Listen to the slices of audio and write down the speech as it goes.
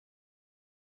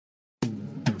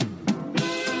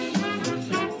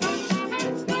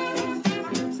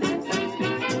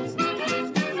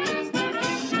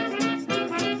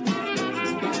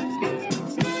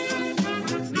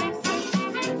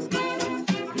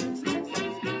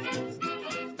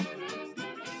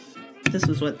this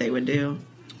was what they would do.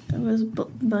 It was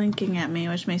blinking at me,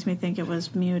 which makes me think it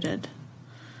was muted.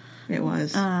 It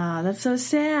was. Ah, that's so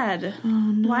sad. Oh,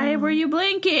 no. Why were you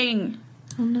blinking?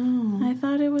 Oh, no. I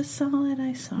thought it was solid.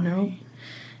 I saw. Nope.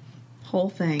 Whole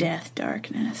thing. Death,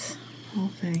 darkness. Whole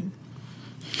thing.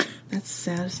 That's the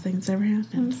saddest thing that's ever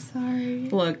happened. I'm sorry.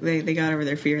 Look, they got over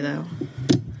their fear, though.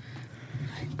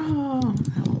 Oh,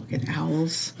 look at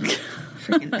owls.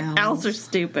 Freaking owls. Owls are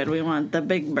stupid. We want the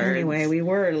big birds. Anyway, we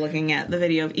were looking at the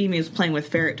video of emus playing with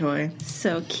ferret toy.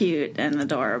 So cute and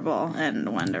adorable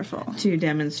and wonderful. To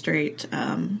demonstrate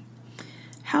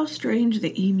how strange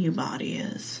the emu body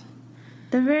is.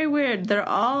 They're very weird. They're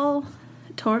all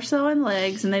torso and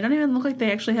legs, and they don't even look like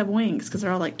they actually have wings because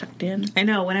they're all, like, tucked in. I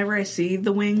know. Whenever I see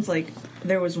the wings, like,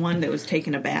 there was one that was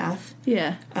taking a bath.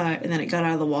 Yeah. And then it got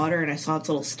out of the water, and I saw its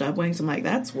little stub wings. I'm like,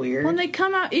 that's weird. When they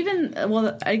come out,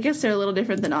 I guess they're a little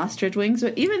different than ostrich wings,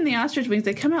 but even the ostrich wings,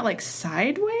 they come out, like,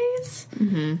 sideways,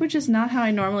 which is not how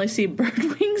I normally see bird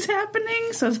wings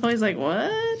happening, so it's always like,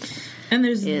 what? And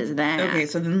there's... is that? Okay,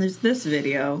 so then there's this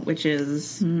video, which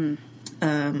is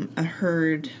a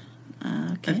herd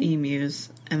of emus,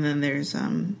 and then there's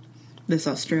this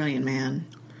Australian man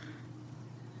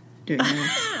doing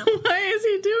this. Why is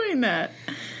he doing that?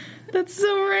 That's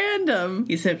so random.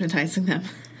 He's hypnotizing them.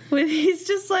 He's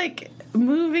just, like,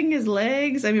 moving his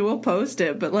legs. I mean, we'll post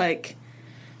it, but, like,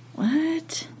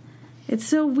 what? It's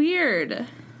so weird.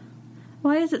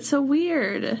 Why is it so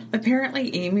weird?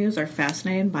 Apparently emus are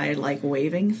fascinated by, like,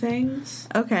 waving things.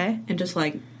 Okay. And just,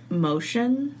 like,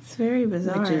 motion. It's very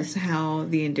bizarre. Which is how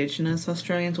the indigenous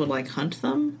Australians would, like, hunt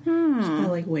them. Just by,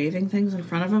 like, waving things in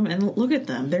front of them. And look at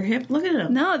them. They're hip. Look at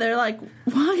them. No, they're, like,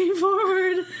 walking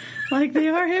forward. Like, they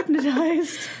are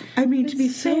hypnotized. I mean, to be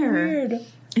fair, weird.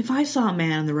 If I saw a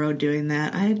man on the road doing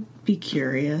that, I'd be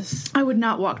curious. I would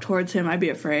not walk towards him. I'd be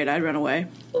afraid. I'd run away.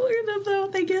 Look at them, though.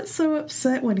 They get so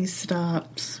upset when he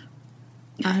stops.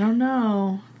 I don't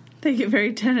know. They get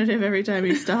very tentative every time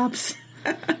he stops.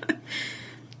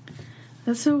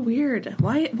 That's so weird.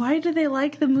 Why do they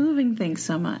like the moving things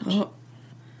so much?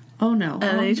 Oh no. And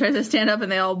then he tries to stand up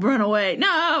and they all run away.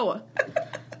 No!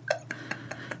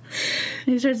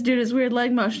 He starts doing his weird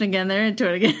leg motion again. They're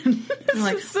into it again. It's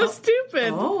like, so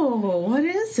stupid. Oh, what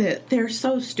is it? They're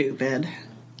so stupid.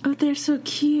 Oh, they're so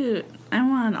cute. I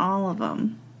want all of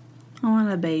them. I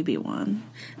want a baby one.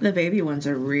 The baby ones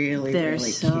are really, they're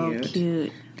really so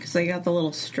cute. Because they got the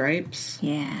little stripes.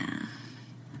 Yeah.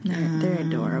 They're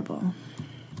adorable.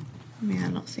 Yeah,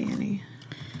 I don't see any.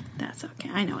 That's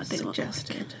okay. I know what they look like.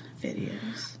 Suggested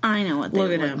videos. I know what they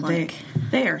look at them. like.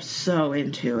 They are so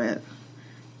into it.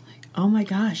 Like, oh my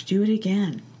gosh, do it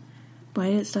again. Why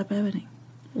did it stop happening?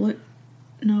 What?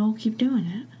 No, keep doing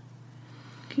it.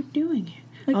 Keep doing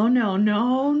it. Like, oh no.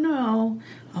 Oh no.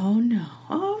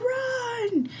 Oh,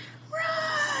 run!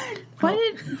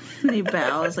 Why did he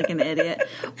bows like an idiot?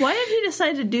 Why did he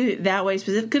decide to do it that way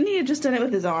specifically? Couldn't he have just done it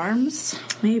with his arms?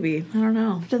 Maybe. I don't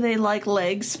know. Do they like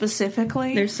legs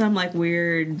specifically? There's some like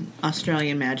weird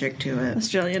Australian magic to it.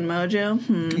 Australian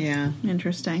mojo? Yeah.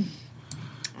 Interesting.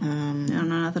 I don't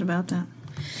know nothing about that.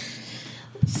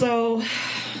 So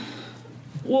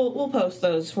we'll post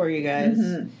those for you guys.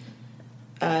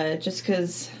 Just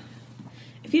because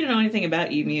if you don't know anything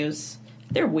about emus,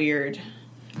 they're weird.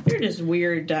 They're just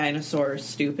weird dinosaur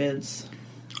stupids.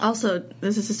 Also,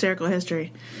 this is Hysterical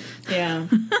History. Yeah.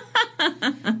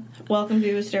 Welcome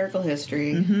to Hysterical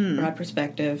History. Broad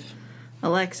perspective.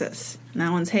 Alexis. And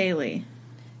that one's Haley.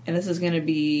 And this is going to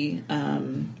be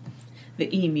the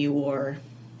Emu War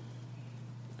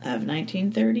of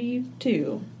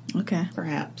 1932. Okay.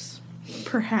 Perhaps.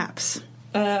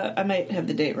 I might have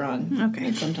the date wrong.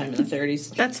 Okay. Sometime in the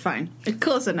 30s. That's fine. It's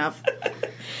close enough.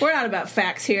 We're not about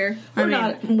facts here.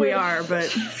 We are,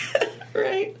 but...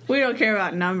 Right. We don't care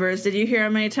about numbers. Did you hear how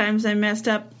many times I messed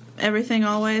up everything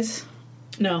always?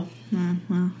 No.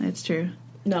 Well, it's true.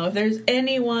 No, if there's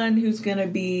anyone who's going to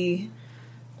be,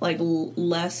 like,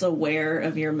 less aware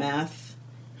of your math,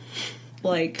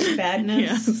 like,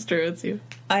 badness... Yeah, it's true. It's you.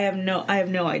 I have no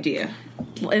idea.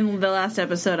 In the last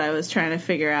episode, I was trying to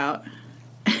figure out...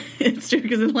 It's true,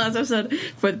 because in the last episode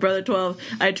with Brother 12,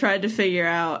 I tried to figure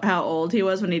out how old he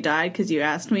was when he died, because you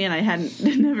asked me, and I hadn't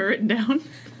never written down.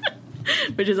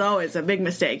 Which is always a big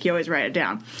mistake. You always write it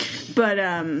down. But,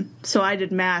 so I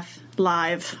did math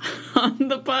live on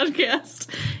the podcast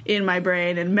in my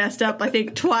brain and messed up, I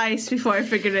think, twice before I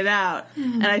figured it out.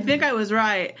 And I think I was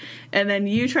right. And then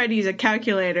you tried to use a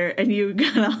calculator and you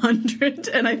got 100,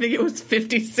 and I think it was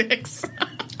 56.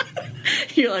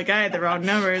 You're like, I had the wrong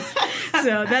numbers.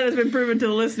 So that has been proven to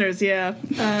the listeners, yeah.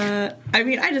 I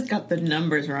mean, I just got the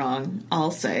numbers wrong,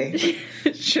 I'll say.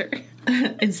 Sure.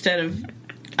 instead of,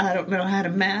 I don't know how to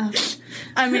math.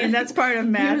 I mean, that's part of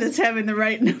math, is having the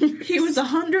right numbers. He was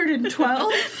 112.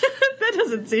 That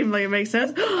doesn't seem like it makes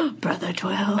sense. Brother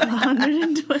 12,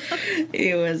 112.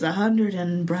 He was 100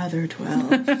 and brother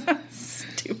 12.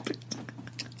 Stupid.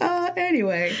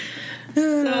 Anyway.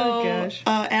 Oh, gosh.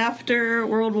 After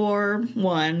World War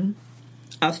I,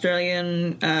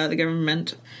 the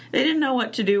government, they didn't know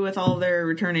what to do with all their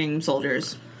returning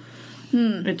soldiers.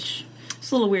 Which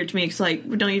is a little weird to me, because, like,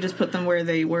 don't you just put them where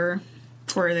they were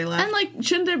before they left? And, like,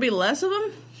 shouldn't there be less of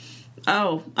them?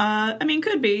 Oh, I mean,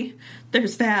 could be.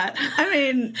 There's that. I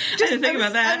mean, just I didn't think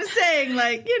about that. I'm saying,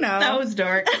 like, you know. That was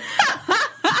dark.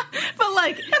 But,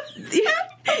 like, you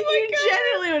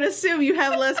generally would assume you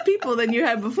have less people than you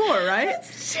had before, right?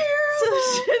 It's terrible. So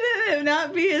shouldn't it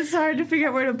not be as hard to figure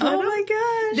out where to put them? Oh my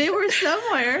gosh. They were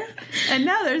somewhere, and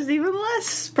now there's even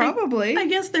less, probably. I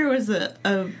guess there was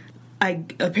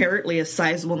apparently a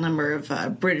sizable number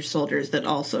of British soldiers that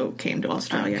also came to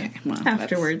Australia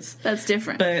afterwards. That's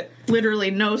different. But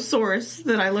literally no source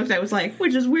that I looked at was like,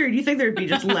 which is weird. You think there'd be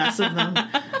just less of them.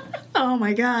 Oh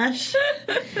my gosh.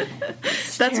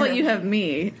 That's why you have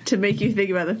me, to make you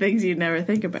think about the things you'd never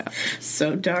think about.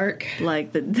 So dark.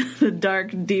 Like the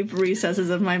dark, deep recesses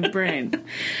of my brain.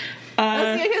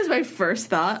 Here's my first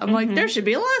thought. I'm like, there should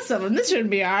be less of them. This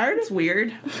shouldn't be hard. It's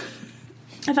weird.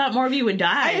 I thought more of you would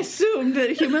die. I assumed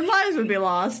that human lives would be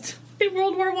lost. In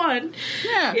World War I.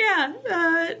 Yeah.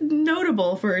 Yeah,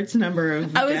 notable for its number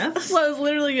of deaths. I was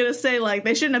literally going to say, like,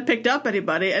 they shouldn't have picked up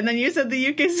anybody, and then you said the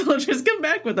UK soldiers come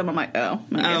back with them. I'm like, I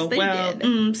guess they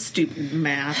did. Stupid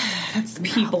math. That's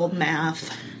people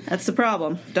math. That's the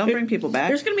problem. Don't bring people back.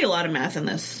 There's going to be a lot of math in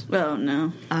this. Well,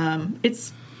 no.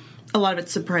 It's a lot of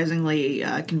it's surprisingly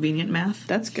convenient math.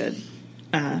 That's good.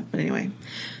 But anyway.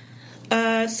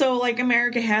 So, like,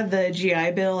 America had the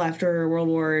GI Bill after World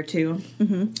War II.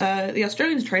 Mm-hmm. The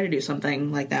Australians tried to do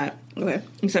something like that. Okay.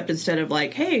 Except instead of,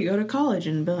 like, hey, go to college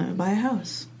and buy a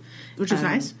house. Which is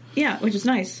nice. Yeah, which is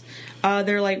nice.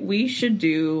 They're like, we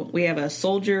have a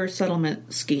soldier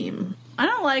settlement scheme. I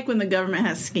don't like when the government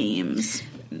has schemes.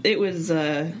 It was,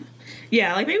 like,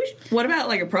 maybe, what about,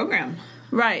 like, a program?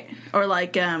 Right. Or,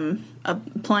 like, a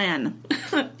plan,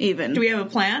 even. Do we have a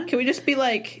plan? Can we just be,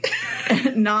 like,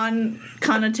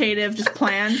 non-connotative, just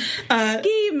plan?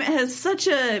 Scheme has such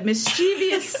a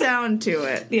mischievous sound to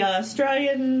it. The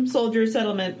Australian Soldier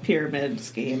Settlement Pyramid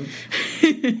Scheme.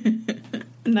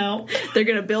 No. They're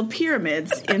going to build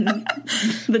pyramids in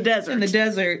the desert. In the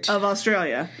desert. Of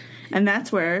Australia. And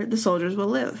that's where the soldiers will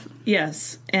live.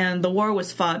 Yes. And the war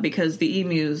was fought because the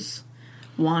emus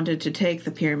wanted to take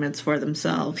the pyramids for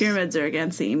themselves. Pyramids are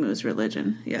against the emu's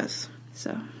religion. Yes.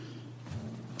 So,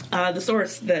 the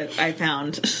source that I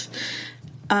found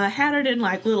had it in,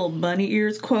 like, little bunny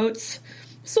ears quotes.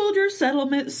 Soldier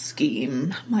settlement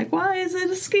scheme. I'm like, why is it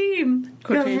a scheme?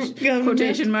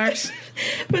 Quotation marks.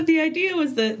 But the idea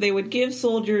was that they would give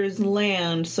soldiers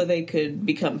land so they could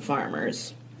become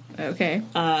farmers. Okay.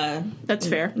 That's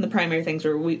fair. The primary things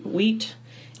were wheat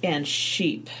and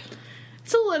sheep.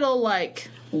 It's a little, like...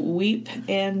 Wheat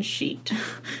and sheet.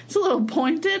 It's a little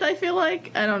pointed, I feel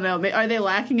like. I don't know. Are they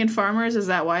lacking in farmers? Is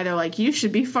that why they're like, you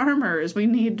should be farmers. We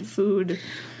need food.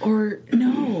 Or,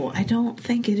 no, I don't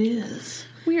think it is.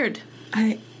 Weird.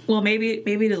 Well, maybe it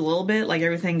is a little bit. Like,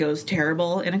 everything goes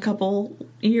terrible in a couple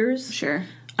years. Sure.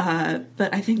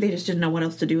 But I think they just didn't know what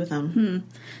else to do with them.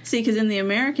 See, because in the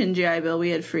American GI Bill, we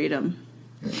had freedom.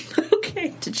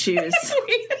 Okay. To choose.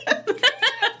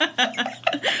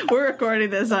 We're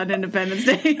recording this on Independence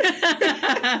Day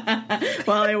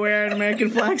while I wear an American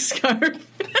flag scarf.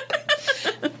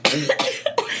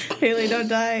 Haley, don't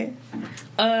die.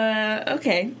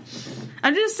 Okay.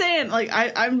 I'm just saying, like,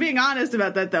 I'm being honest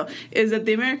about that, though, is that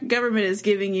the American government is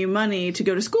giving you money to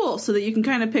go to school so that you can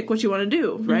kind of pick what you want to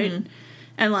do, right? Mm-hmm.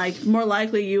 And, like, more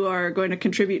likely you are going to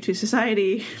contribute to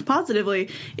society positively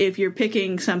if you're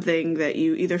picking something that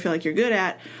you either feel like you're good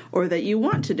at or that you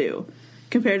want to do.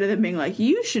 Compared to them being like,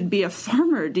 you should be a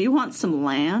farmer. Do you want some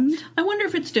land? I wonder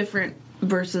if it's different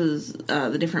versus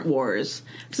the different wars.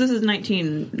 Because this is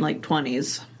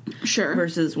 1920s. Sure.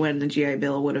 Versus when the GI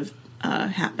Bill would have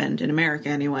happened in America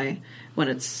anyway, when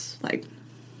it's, like,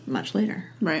 much later.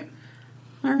 Right.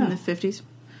 I don't know. In the 50s.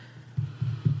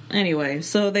 Anyway,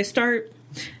 so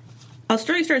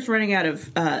Australia starts running out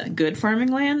of good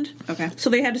farming land. Okay. So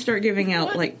they had to start giving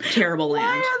out, like, terrible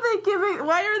land.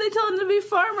 Why are they telling them to be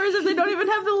farmers if they don't even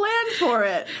have the land for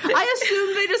it? I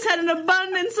assume they just had an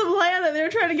abundance of land that they were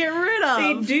trying to get rid of.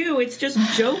 They do. It's just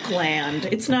joke land.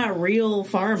 It's not real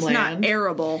farmland. It's not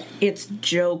arable. It's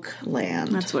joke land.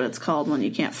 That's what it's called when you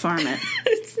can't farm it.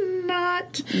 It's not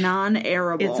not.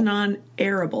 Non-arable. It's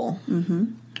non-arable. Mm-hmm.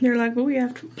 They're like, well, we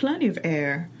have plenty of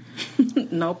air.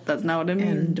 Nope, that's not what it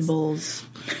means. And bulls.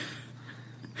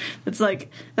 It's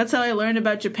like, that's how I learned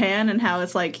about Japan and how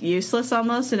it's like useless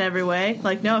almost in every way.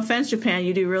 Like, no offense, Japan,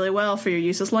 you do really well for your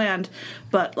useless land,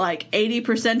 but like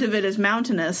 80% of it is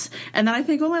mountainous, and then I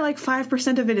think only like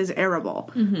 5% of it is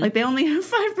arable. Mm-hmm. Like, they only have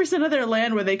 5% of their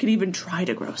land where they could even try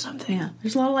to grow something. Yeah,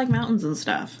 there's a lot of like mountains and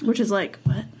stuff. Which is like,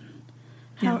 what?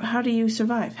 How do you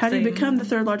survive? How do you become the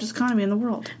third largest economy in the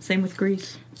world? Same with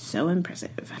Greece. So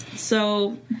impressive.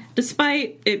 So,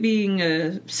 despite it being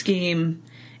a scheme,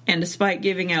 and despite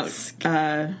giving out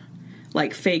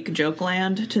like fake joke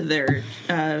land to their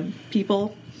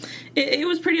people, it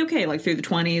was pretty okay. Like through the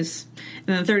 20s,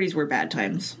 and the 30s were bad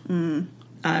times.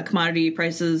 Commodity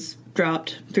prices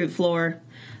dropped through the floor.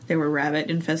 There were rabbit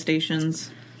infestations.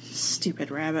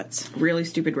 Stupid rabbits. Really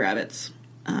stupid rabbits.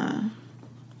 I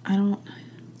don't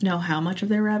know how much of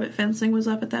their rabbit fencing was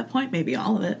up at that point. Maybe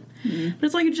all of it. But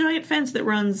it's like a giant fence that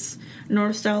runs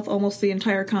north-south almost the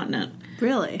entire continent.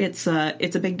 Really? It's a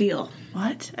big deal.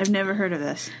 What? I've never heard of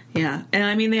this. Yeah. And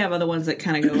I mean, they have other ones that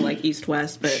kind of go like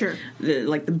east-west, but sure.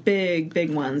 the big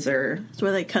ones are... It's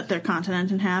where they cut their continent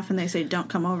in half and they say, don't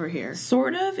come over here.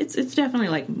 Sort of. It's definitely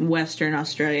like Western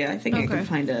Australia. I think I can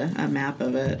find a map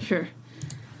of it. Sure.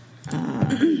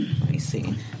 Let me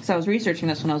see. So I was researching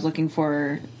this when I was looking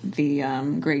for the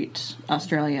great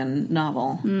Australian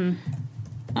novel.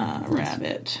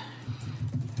 Rabbit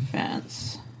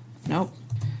fence. Nope.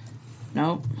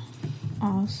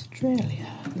 Australia.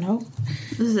 Nope.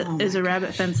 Is a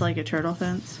rabbit fence like a turtle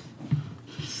fence?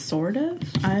 Sort of.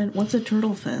 What's a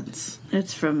turtle fence?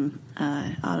 It's from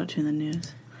Auto-Tune the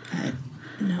News.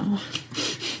 No.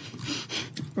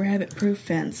 Rabbit-proof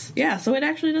fence. Yeah, so it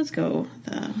actually does go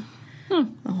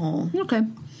the whole... Okay.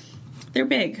 They're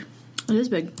big. It is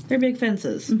big. They're big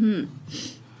fences. Mm-hmm.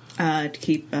 To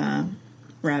keep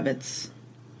rabbits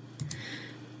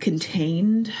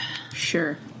contained.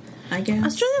 Sure. I guess.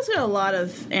 Australia's got a lot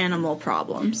of animal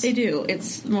problems. They do.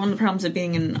 It's one of the problems of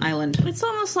being an island. It's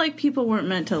almost like people weren't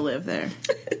meant to live there.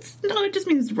 It just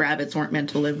means rabbits weren't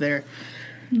meant to live there.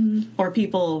 Or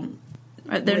people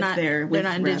they're not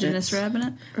indigenous rabbits.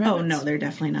 Oh, no, they're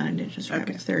definitely not indigenous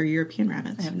rabbits. They're European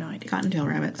rabbits. I have no idea. Cottontail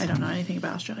rabbits. I don't know anything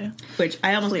about Australia. Which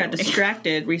I almost got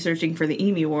distracted researching for the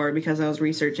Emu War because I was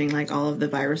researching like all of the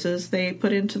viruses they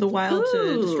put into the wild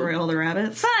to destroy all the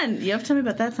rabbits. Fun! You have to tell me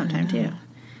about that sometime, too.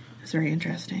 It was very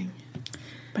interesting.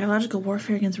 Biological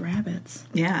warfare against rabbits.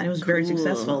 Yeah, and it was very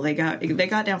successful. They got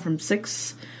down from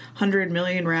 600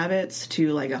 million rabbits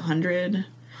to like 100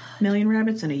 million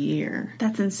rabbits in a year.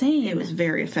 That's insane. It was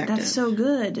very effective. That's so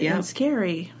good and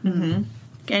scary. Mm-hmm.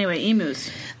 Anyway, emus.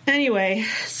 Anyway,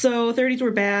 so 30s were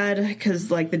bad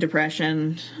because like the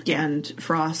Depression and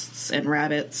frosts and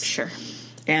rabbits. Sure.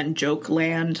 And joke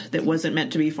land that wasn't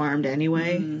meant to be farmed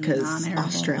anyway because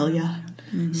Australia.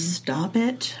 Mm-hmm. Stop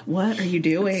it. What are you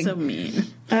doing? That's so mean.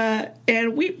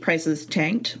 And wheat prices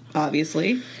tanked,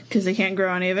 obviously. Because they can't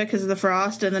grow any of it because of the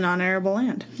frost and the non-arable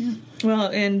land. Yeah. Well,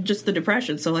 and just the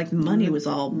Depression. So, like, money was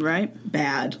all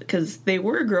bad. Because they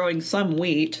were growing some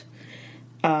wheat.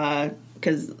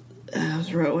 Because when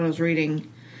I was reading,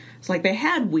 it's like they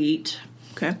had wheat.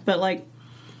 Okay. But, like,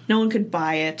 no one could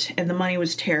buy it, and the money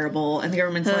was terrible, and the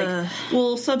government's like,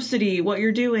 we'll subsidy what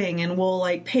you're doing, and we'll,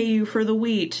 like, pay you for the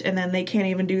wheat, and then they can't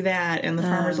even do that, and the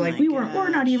farmer's like, we're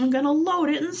not even going to load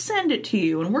it and send it to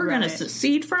you, and we're going to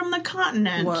secede from the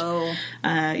continent. Whoa.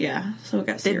 Yeah, so it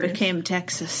got serious. They became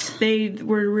Texas. They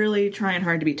were really trying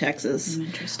hard to be Texas.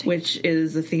 Interesting. Which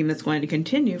is a theme that's going to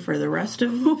continue for the rest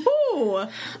of... Ooh,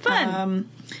 fun.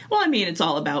 Well, I mean, it's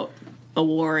all about a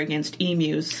war against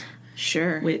emus.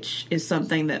 Sure. Which is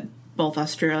something that both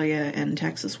Australia and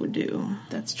Texas would do.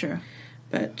 That's true.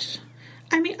 But,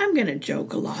 I mean, I'm going to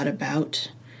joke a lot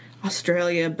about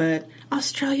Australia, but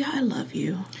Australia, I love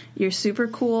you. You're super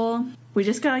cool. We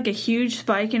just got like a huge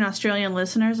spike in Australian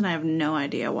listeners, and I have no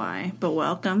idea why. But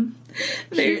welcome.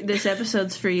 This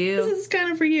episode's for you. This is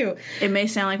kind of for you. It may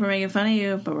sound like we're making fun of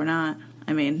you, but we're not.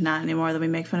 I mean, not anymore than we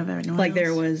make fun of everyone like else.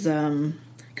 There was,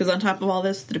 because on top of all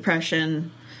this, the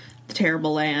Depression... the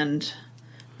terrible land,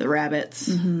 the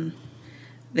rabbits,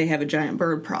 they have a giant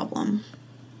bird problem.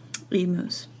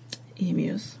 Emus.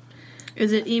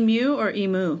 Is it emu or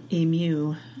emu?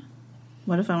 Emu.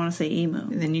 What if I want to say emu?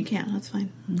 Then you can. That's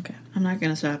fine. Okay. I'm not going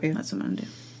to stop you. That's what I'm going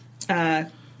to do.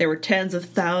 There were tens of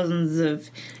thousands of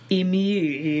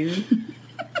emu.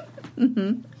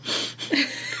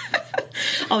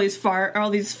 all these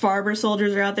farmer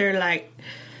soldiers are out there like,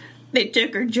 they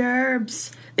took our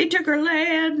jobs. They took our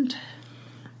land.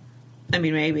 I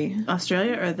mean, maybe.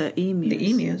 Australia or the emus? The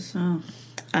emus. Oh.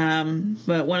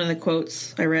 But one of the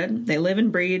quotes I read, they live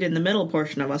and breed in the middle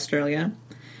portion of Australia,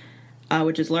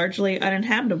 which is largely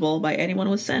uninhabitable by anyone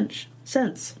with sense.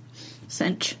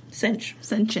 Sentience.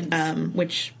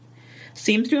 Which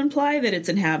seems to imply that it's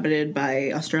inhabited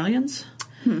by Australians.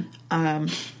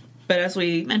 But as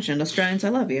we mentioned, Australians, I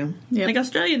love you. Yep. Like,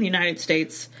 Australia and the United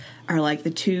States are like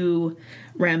the two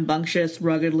rambunctious,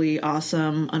 ruggedly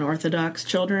awesome, unorthodox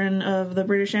children of the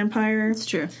British Empire. It's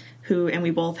true. And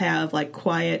we both have, like,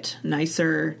 quiet,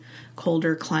 nicer,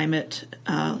 colder climate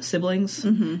siblings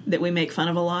that we make fun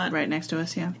of a lot. Right next to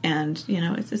us, yeah. And, you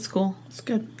know, it's cool. It's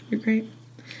good. You're great.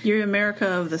 You're America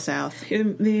of the South.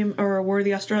 Or we're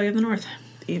the Australia of the North.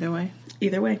 Either way.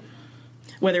 Either way.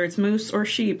 Whether it's moose or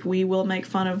sheep, we will make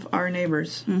fun of our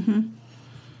neighbors. Mm-hmm.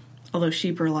 Although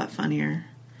sheep are a lot funnier.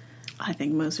 I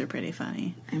think moose are pretty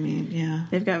funny. I mean, yeah.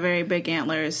 They've got very big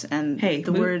antlers, and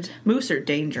the word... Moose are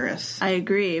dangerous. I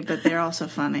agree, but they're also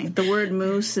funny. The word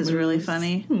moose is really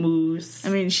funny. Moose. I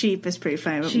mean, sheep is pretty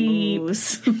funny, but sheep.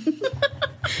 Moose...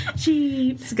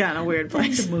 Sheep. It's got a weird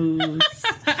place. Moose.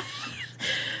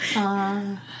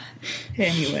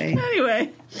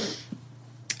 Anyway.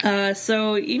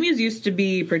 So emus used to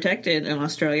be protected in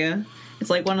Australia. It's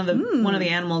like one of the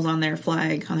animals on their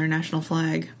flag, on their national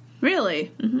flag.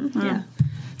 Really? Mm-hmm. Oh. Yeah.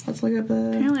 Let's look up the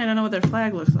Apparently I don't know what their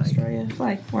flag looks like. Australia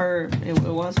flag. Or it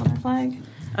was on their flag.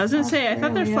 I was going to say, I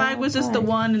thought their flag was just the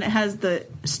one and it has the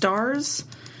stars.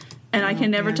 And I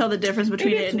can never tell the difference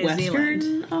between it and New Western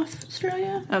Zealand.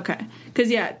 Australia? Okay.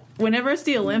 Because, whenever it's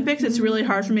the Olympics, it's really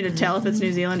hard for me to tell if it's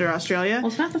New Zealand or Australia. Well,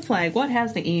 it's not the flag. What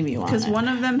has the emu on it? Because one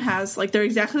of them has, they're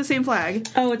exactly the same flag.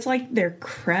 Oh, it's like their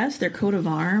crest, their coat of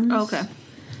arms. Oh, okay.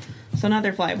 So not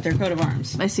their flag, but their coat of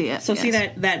arms. I see it. So yes. see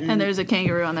that... And there's a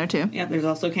kangaroo on there, too. Yeah, there's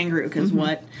also a kangaroo, because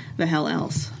what the hell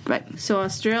else? Right. So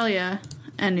Australia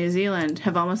and New Zealand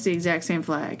have almost the exact same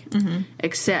flag,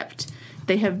 except...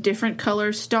 they have different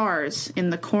color stars in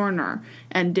the corner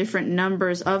and different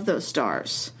numbers of those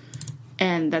stars.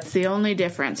 And that's the only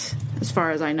difference, as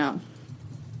far as I know.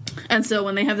 And so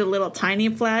when they have the little tiny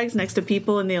flags next to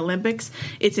people in the Olympics,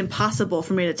 it's impossible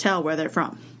for me to tell where they're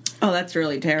from. Oh, that's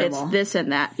really terrible. It's this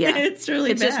and that, yeah. It's really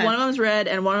bad. It's just one of them's red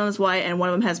and one of them's white and one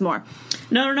of them has more.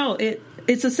 No.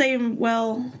 It's the same,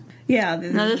 well, yeah.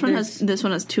 No, this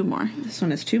one has two more. This one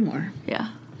has two more. Yeah.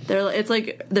 It's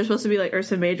like they're supposed to be like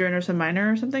Ursa Major and Ursa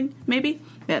Minor or something, maybe?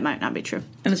 Yeah, it might not be true.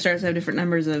 And the stars have different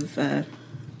numbers of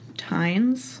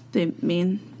tines. They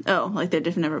mean, like they're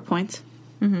different number of points?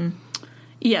 Mm-hmm.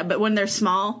 Yeah, but when they're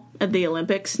small at the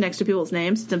Olympics next to people's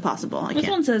names, it's impossible. This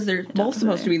one says they're both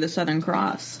supposed to be the Southern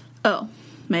Cross. Oh,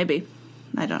 maybe.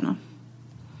 I don't know.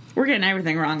 We're getting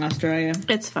everything wrong, Australia.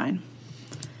 It's fine.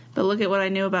 But look at what I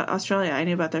knew about Australia. I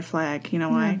knew about their flag. You know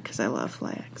why? Because I love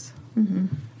flags. Mm-hmm.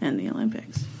 And the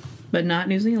Olympics. But not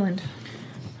New Zealand.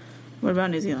 What about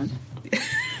New Zealand?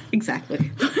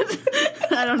 Exactly.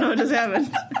 I don't know what just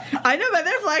happened. I know about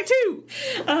their flag, too.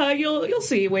 You'll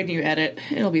see when you edit.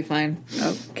 It'll be fine.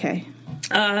 Okay.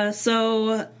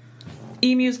 So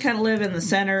emus kind of live in the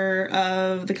center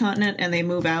of the continent, and they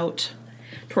move out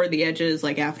toward the edges,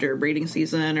 like after breeding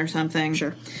season or something.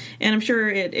 Sure. And I'm sure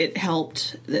it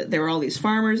helped that there were all these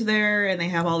farmers there, and they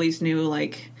have all these new,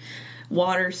 like,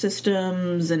 water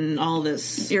systems and all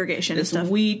this irrigation this and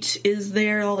stuff. Wheat is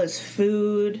there, all this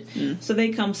food. So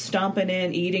they come stomping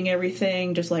in, eating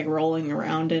everything, just like rolling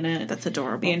around in it. That's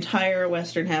adorable. The entire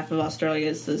western half of Australia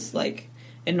is this like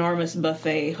enormous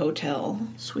buffet hotel.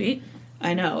 Sweet.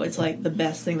 I know, it's like the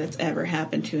best thing that's ever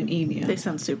happened to an emu. They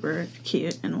sound super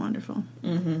cute and wonderful.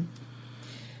 Mm-hmm.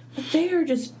 But they are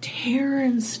just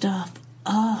tearing stuff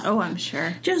up. Oh, I'm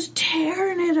sure. Just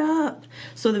tearing it up.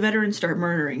 So the veterans start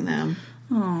murdering them.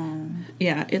 Oh.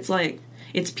 Yeah, it's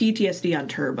PTSD on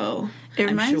turbo. It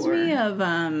reminds me of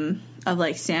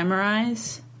like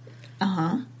samurais.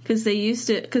 Uh-huh. Because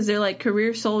they're like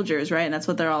career soldiers, right? And that's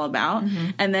what they're all about. Mm-hmm.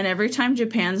 And then every time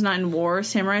Japan's not in war,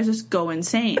 samurais just go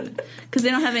insane. Because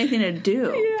they don't have anything to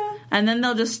do. Yeah. And then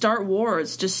they'll just start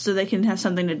wars just so they can have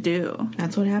something to do.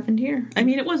 That's what happened here. I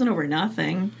mean, it wasn't over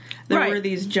nothing. There right. were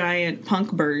these giant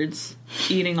punk birds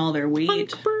eating all their wheat.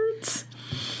 Punk birds?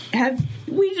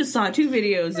 We just saw 2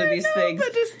 videos of these things.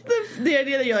 But just the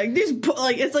idea that you're like,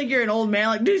 it's like you're an old man,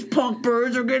 like, these punk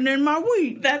birds are getting in my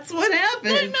wheat. That's what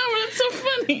happened. I know, but it's so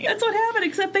funny. That's what happened,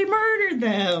 except they murdered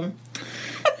them.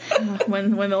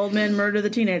 when the old men murder the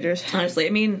teenagers. Honestly, I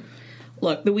mean,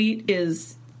 look, the wheat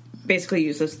is basically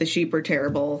useless. The sheep are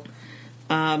terrible.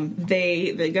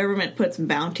 The government puts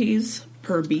bounties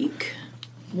per beak.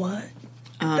 What?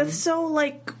 That's so,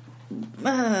 like,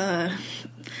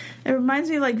 It reminds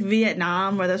me of, like,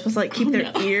 Vietnam, where they're supposed to, like, keep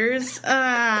their ears.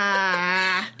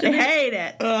 I hate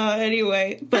it.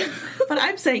 Anyway, but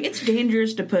I'm saying it's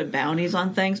dangerous to put bounties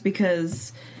on things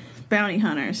because... Bounty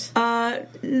hunters.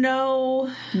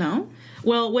 No. No?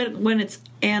 Well, when it's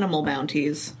animal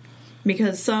bounties,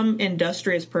 because some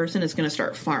industrious person is going to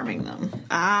start farming them.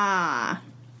 Ah.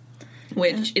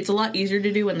 Which, it's a lot easier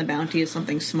to do when the bounty is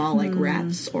something small like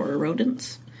rats or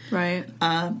rodents. Right.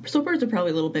 So birds are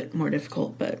probably a little bit more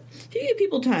difficult, but if you give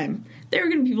people time, there are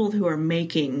going to be people who are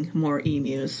making more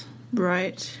emus.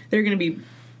 Right. They're going to be...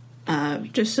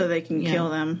 just so they can kill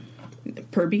them.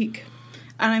 Per beak.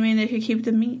 And I mean, they could keep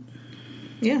the meat.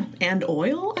 Yeah. And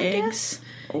oil, I Eggs. guess?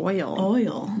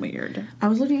 Oil. Weird. I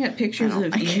was looking at pictures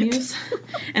of emus,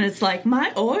 and it's like,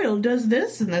 my oil does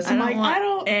this and this. I'm like, I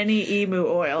don't... any emu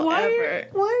oil ever.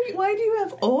 Why do you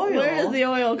have oil? Where does the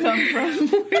oil come from?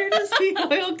 Where does the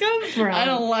oil come from? I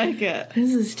don't like it.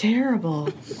 This is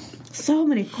terrible. So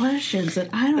many questions that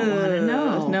I don't want to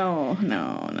know.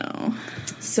 No.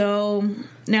 So,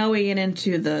 now we get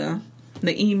into the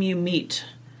emu meat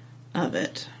of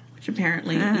it, which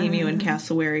apparently emu and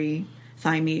cassowary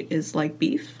thigh meat is like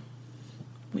beef.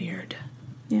 Weird.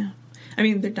 Yeah. I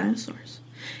mean, they're dinosaurs.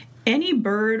 Any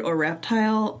bird or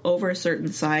reptile over a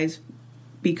certain size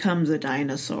becomes a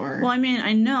dinosaur. Well, I mean,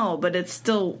 I know, but it's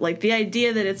still, like, the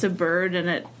idea that it's a bird and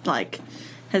it, like,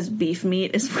 has beef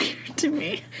meat is weird to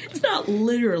me. It's not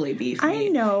literally beef meat. I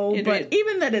know, but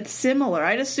even that it's similar,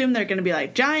 I'd assume they're going to be,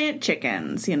 like, giant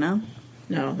chickens, you know?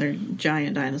 No, they're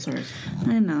giant dinosaurs.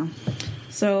 I know.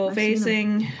 So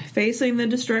facing the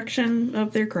destruction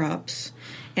of their crops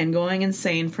and going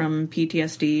insane from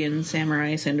PTSD and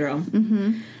samurai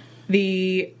syndrome,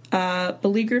 the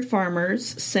beleaguered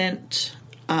farmers sent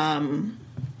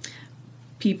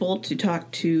people to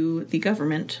talk to the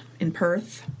government in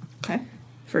Perth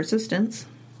for assistance.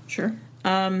 Sure.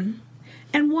 And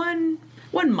one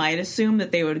might assume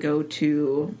that they would go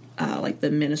to like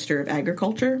the Minister of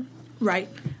Agriculture. Right.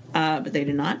 But they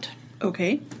did not.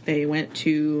 Okay. They went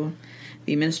to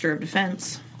the Minister of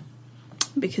Defense.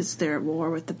 Because they're at war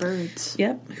with the birds.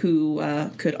 Yep, who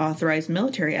could authorize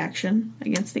military action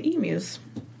against the emus.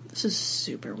 This is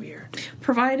super weird.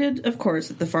 Provided, of course,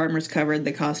 that the farmers covered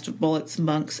the cost of bullets,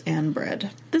 bunks, and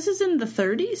bread. This is in the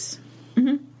 30s?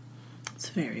 Mm-hmm. It's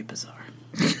very bizarre.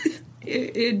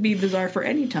 It'd be bizarre for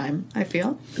any time, I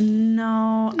feel.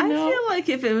 No. I feel like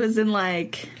if it was in,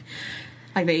 like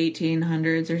the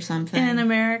 1800s or something. In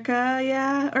America,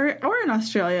 yeah. Or in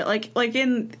Australia. Like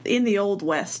in the Old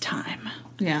West time.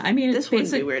 Yeah, I mean, this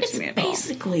wouldn't be weird to me at all. It's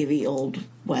basically the Old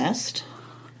West.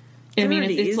 I mean,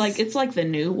 it's like the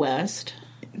New West.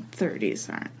 30s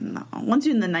aren't. No. Once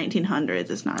you're in the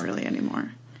 1900s, it's not really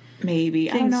anymore. Maybe.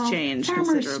 Things change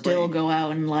considerably. Farmers still go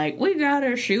out and like, we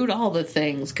gotta shoot all the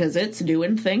things because it's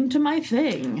doing thing to my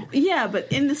thing. Yeah,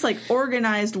 but in this like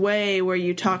organized way where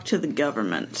you talk to the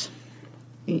government.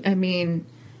 I mean,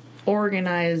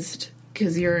 organized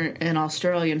because you're an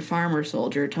Australian farmer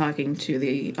soldier talking to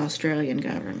the Australian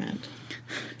government.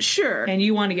 Sure. And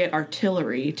you want to get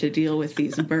artillery to deal with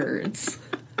these birds.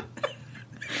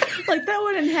 Like, that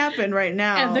wouldn't happen right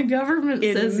now. And the government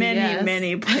says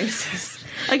many places.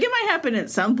 Like, it might happen in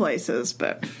some places,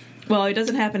 but... Well, it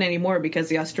doesn't happen anymore because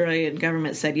the Australian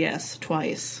government said yes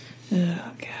twice.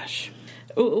 Oh, gosh.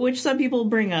 Which some people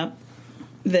bring up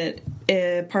that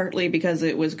partly because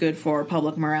it was good for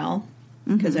public morale.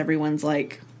 Because everyone's,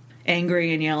 like,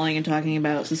 angry and yelling and talking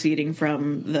about seceding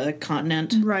from the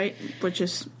continent. Right, which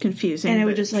is confusing. And it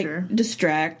would just, like,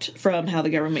 distract from how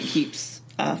the government keeps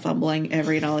fumbling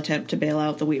every and all attempt to bail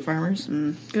out the wheat farmers.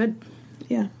 Good.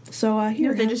 Yeah. So here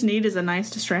what they just need is a nice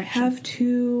distraction. Have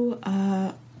 2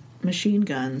 machine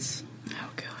guns. Oh,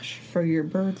 gosh. For your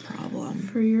bird problem.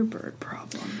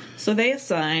 So they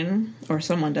assign, or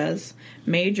someone does,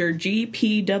 Major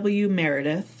G.P.W.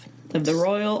 Meredith of the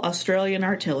Royal Australian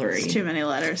Artillery. It's too many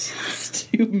letters. It's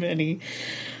too many.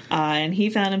 And he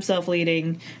found himself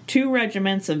leading 2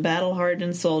 regiments of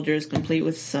battle-hardened soldiers, complete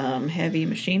with some heavy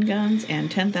machine guns and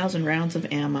 10,000 rounds of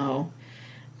ammo,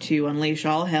 to unleash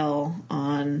all hell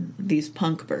on these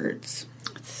punk birds.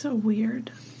 It's so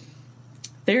weird.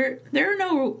 There are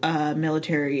no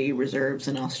military reserves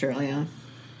in Australia.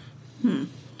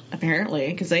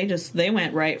 Apparently, because they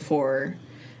went right for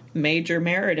Major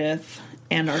Meredith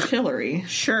and artillery.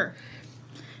 Sure.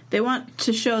 They want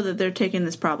to show that they're taking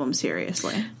this problem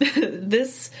seriously.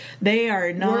 They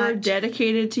are not... We're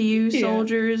dedicated to you,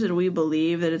 soldiers, and we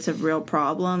believe that it's a real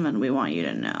problem, and we want you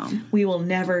to know. We will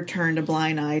never turn a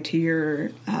blind eye to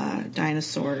your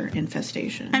dinosaur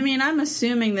infestation. I mean, I'm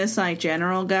assuming this, like,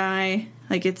 general guy,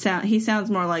 like, he sounds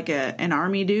more like an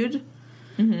army dude.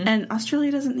 Mm-hmm. And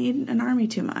Australia doesn't need an army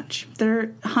too much. They're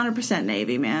 100%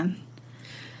 Navy, man.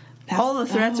 All the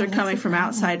threats are coming from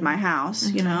outside my house,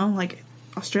 you know? Like,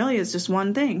 Australia is just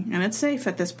one thing, and it's safe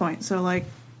at this point. So, like...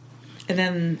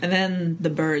 And then the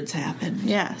birds happened.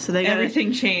 Yeah, so they got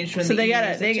everything changed when they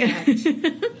attacked.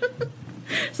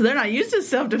 So they're not used to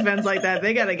self-defense like that.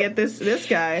 They got to get this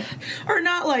guy. Or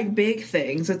not like big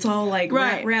things. It's all like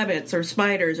rabbits or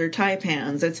spiders or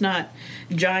taipans. It's not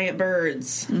giant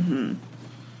birds. Mm-hmm.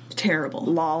 Terrible.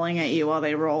 Lolling at you while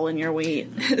they roll in your wheat.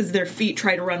 As their feet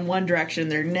try to run one direction,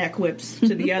 their neck whips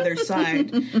to the other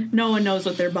side. No one knows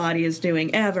what their body is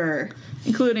doing, ever.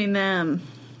 Including them.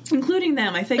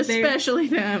 I think especially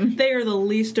them. They are the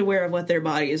least aware of what their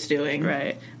body is doing.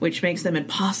 Right. Which makes them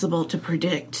impossible to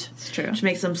predict. It's true. Which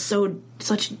makes them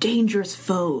such dangerous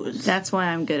foes. That's why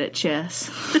I'm good at chess.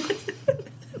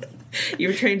 You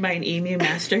were trained by an emu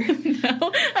master?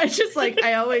 No.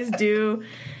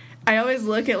 I always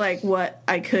look at, like, what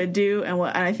I could do and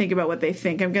I think about what they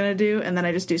think I'm going to do, and then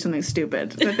I just do something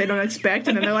stupid that they don't expect,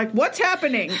 and then they're like, what's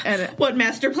happening? And what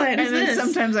master plan is this? And then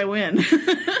sometimes I win.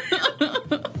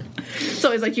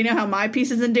 So he's like, you know how my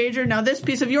piece is in danger? Now this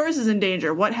piece of yours is in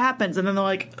danger. What happens? And then they're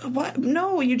like, what?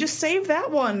 No, you just saved that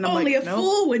one. And I'm Only like, a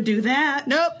fool would do that.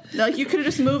 Nope. They're like, you could have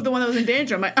just moved the one that was in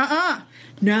danger. I'm like,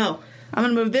 No. I'm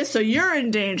going to move this so you're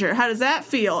in danger. How does that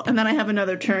feel? And then I have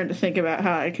another turn to think about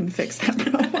how I can fix that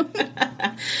problem.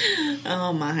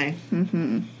 Oh, my.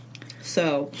 Mm-hmm.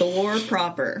 So, the war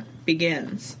proper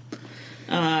begins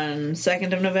on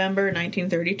 2nd of November,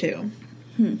 1932.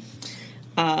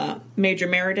 Major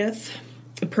Meredith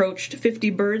approached 50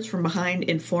 birds from behind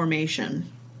in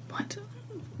formation. What?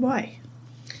 Why?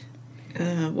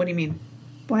 What do you mean?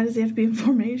 Why does he have to be in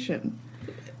formation?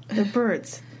 They're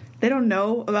birds. They don't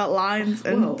know about lines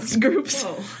and groups.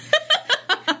 Whoa.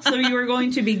 So you were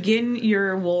going to begin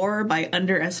your war by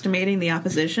underestimating the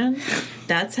opposition?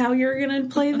 That's how you're going to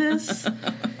play this?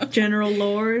 General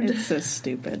Lord? It's so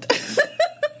stupid.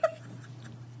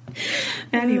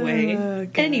 Anyway.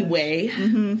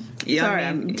 Mm-hmm. Yeah, sorry,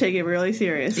 I'm taking it really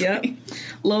seriously. Yep.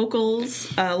 Local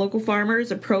farmers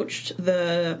approached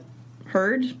the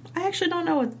herd. I actually don't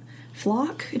know what...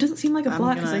 Flock? It doesn't seem like a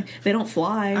flock because they don't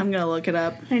fly. I'm going to look it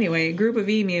up. Anyway, a group of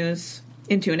emus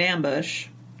into an ambush.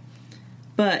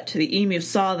 But the emus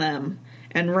saw them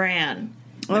and ran.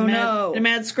 No. A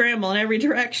mad scramble in every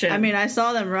direction. I mean, I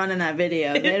saw them run in that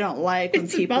video. They don't like when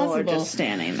people are just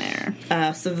standing there.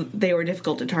 So they were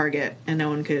difficult to target, and no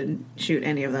one could shoot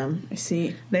any of them. I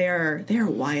see. They are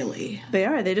wily. They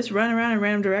are. They just run around in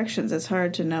random directions. It's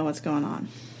hard to know what's going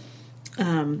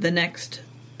on. The next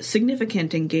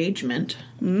significant engagement,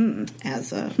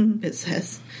 as it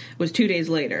says, was 2 days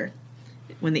later,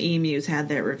 when the emus had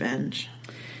their revenge.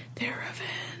 Their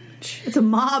revenge. It's a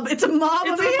mob. It's a mob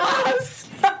of emus.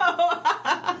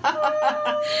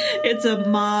 It's a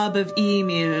mob of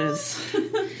emus.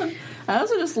 I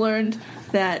also just learned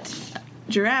that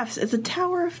giraffes. It's a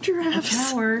tower of giraffes.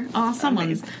 A tower. Oh,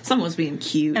 someone was being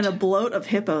cute. And a bloat of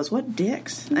hippos. What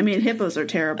dicks? I mean, hippos are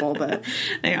terrible, but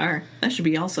they are. That should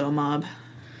be also a mob.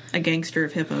 A gangster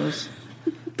of hippos.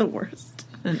 The worst.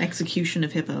 An execution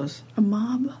of hippos. A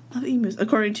mob of emus,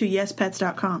 according to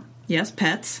YesPets.com. Yes,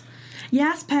 pets.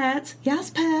 Yes, pets. Yes,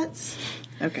 pets.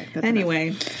 Okay. That's anyway,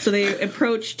 enough. So they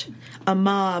approached a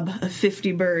mob of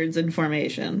 50 birds in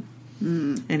formation.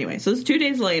 Anyway, so it's 2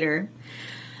 days later.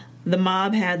 The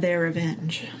mob had their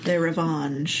revenge. Their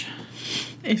revanche.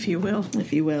 If you will.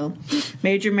 If you will.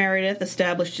 Major Meredith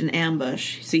established an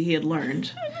ambush. See, he had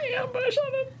learned. An ambush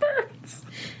on the birds.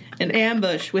 An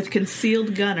ambush with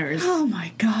concealed gunners. Oh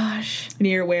my gosh.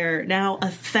 Near where now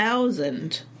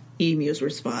 1,000 emus were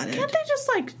spotted. Can't they just,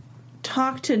 like,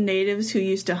 talk to natives who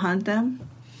used to hunt them?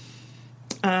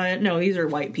 No, these are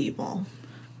white people.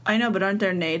 I know, but aren't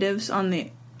there natives on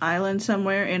the island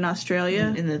somewhere in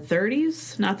Australia? In the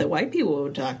 30s? Not that white people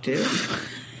would talk to.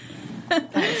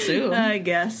 I assume. I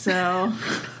guess so.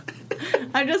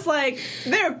 I'm just like,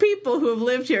 there are people who have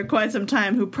lived here quite some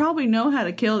time who probably know how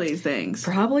to kill these things.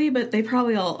 Probably, but they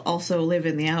probably all also live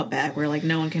in the outback where, like,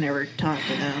 no one can ever talk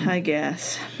to them. I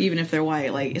guess. Even if they're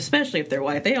white. Like, especially if they're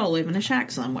white. They all live in a shack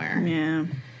somewhere. Yeah.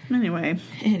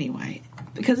 Anyway.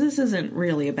 Because this isn't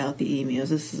really about the emus.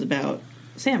 This is about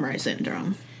samurai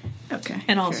syndrome. Okay.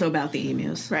 And also about the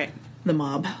emus. Right. The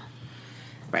mob.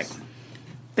 Right.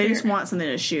 They just want something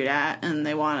to shoot at, and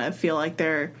they want to feel like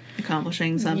they're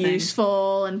accomplishing something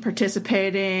useful and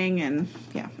participating, and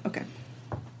yeah, okay,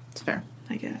 it's fair,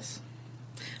 I guess.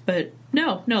 But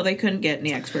no, they couldn't get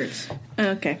any experts.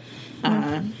 Okay,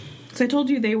 because I told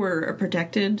you they were a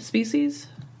protected species.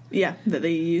 Yeah, that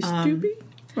they used to be,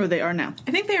 or they are now.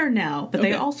 I think they are now, but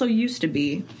they also used to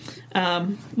be.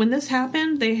 When this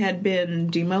happened, they had been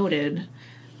demoted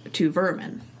to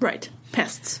vermin. Right.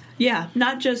 Pests. Yeah,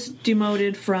 not just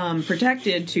demoted from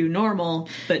protected to normal,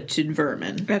 but to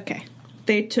vermin. Okay.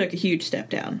 They took a huge step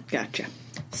down. Gotcha.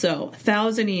 So,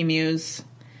 1,000 emus.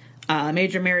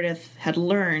 Major Meredith had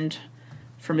learned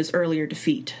from his earlier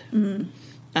defeat.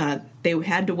 They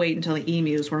had to wait until the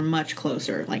emus were much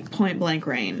closer, like point-blank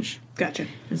range. Gotcha.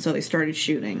 And so they started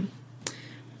shooting.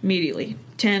 Immediately,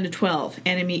 10 to 12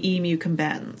 enemy emu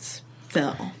combatants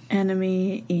fell.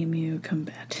 Enemy emu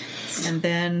combatants. And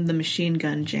then the machine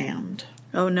gun jammed.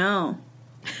 Oh, no.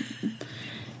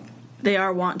 They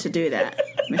are wont to do that,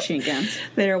 machine guns.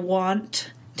 They're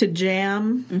wont to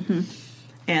jam.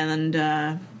 And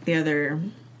the other,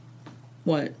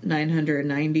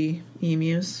 990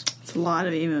 emus It's a lot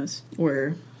of emus.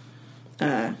 were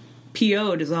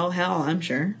PO'd as all hell, I'm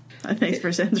sure. Thanks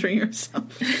for censoring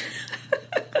yourself.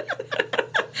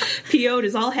 PO'd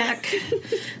as all heck.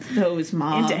 Those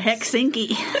mobs. Into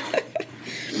Helsinki.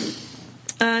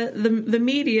 The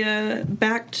media,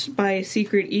 backed by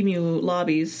secret emu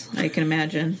lobbies, I can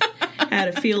imagine, had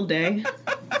a field day.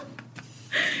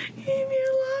 Emu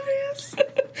lobbyists.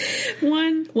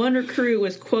 One recruit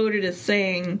was quoted as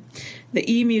saying,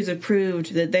 "The emus have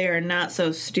proved that they are not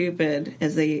so stupid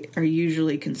as they are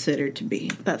usually considered to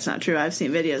be." That's not true. I've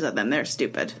seen videos of them. They're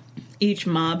stupid. Each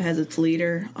mob has its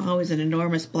leader, always an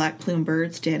enormous black plume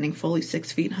bird standing fully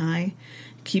 6 feet high.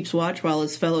 Keeps watch while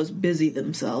his fellows busy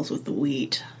themselves with the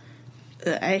wheat.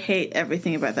 I hate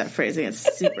everything about that phrasing.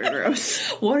 It's super gross.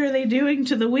 What are they doing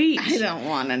to the wheat? I don't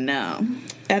want to know.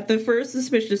 At the first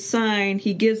suspicious sign,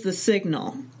 he gives the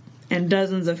signal, and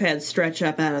dozens of heads stretch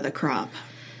up out of the crop.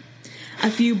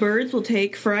 A few birds will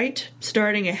take fright,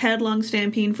 starting a headlong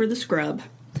stampede for the scrub,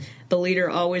 the leader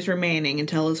always remaining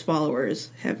until his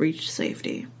followers have reached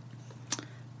safety.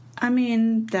 I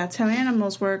mean, that's how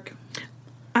animals work.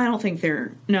 I don't think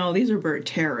no, these are bird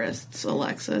terrorists,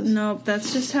 Alexis. Nope,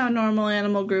 that's just how normal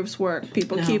animal groups work.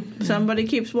 Somebody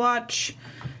keeps watch,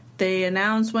 they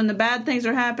announce when the bad things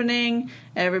are happening,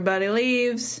 everybody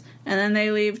leaves, and then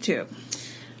they leave too.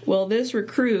 Well, this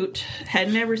recruit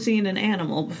had never seen an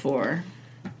animal before.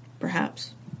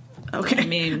 Perhaps. Okay. I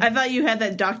mean, I thought you had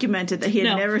that documented that he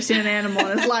had never seen an animal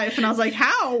in his life, and I was like,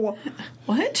 how?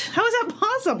 What? How is that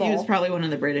possible? He was probably one of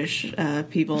the British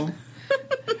people.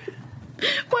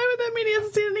 Why would that mean he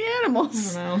hasn't seen any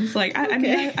animals? I don't know. It's like, I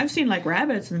mean, I've seen like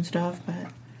rabbits and stuff,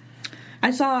 but I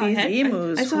saw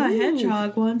emus. I saw a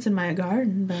hedgehog once in my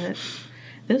garden, but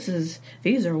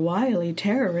these are wily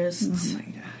terrorists. Oh my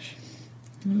gosh.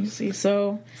 Let me see.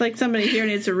 So it's like somebody here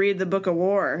needs to read the Book of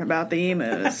War about the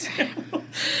emus.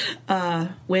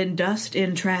 When dust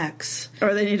in tracks,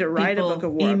 or they need to write a book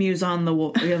of war. Emus on the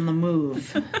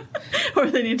move, or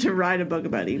they need to write a book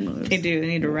about emus. They do. They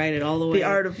need to write it all the way. The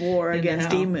Art of War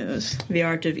against emus. The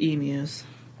Art of Emus.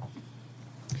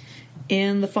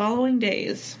 In the following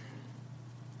days,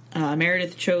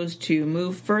 Meredith chose to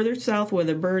move further south, where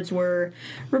the birds were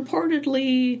reported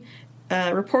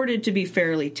to be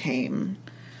fairly tame.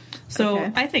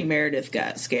 So I think Meredith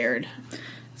got scared.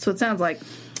 So it sounds like.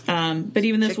 But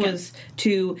even this was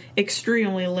to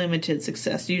extremely limited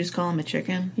success. Do you just call him a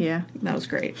chicken? Yeah. That was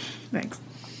great. Thanks.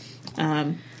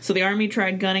 So the army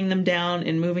tried gunning them down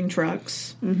in moving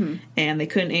trucks, and they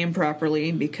couldn't aim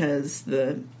properly because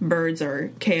the birds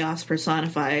are chaos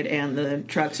personified, and the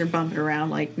trucks are bumping around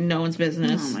like no one's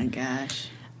business. Oh my gosh.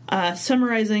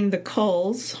 Summarizing the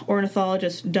culls,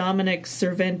 ornithologist Dominic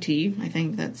Cerventi, I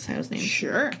think that's how his name is.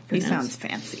 Sure. He sounds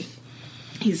fancy.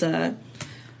 He's a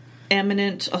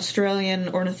eminent Australian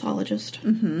ornithologist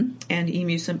and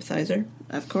emu sympathizer.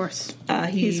 Of course.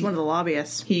 He's one of the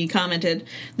lobbyists. He commented,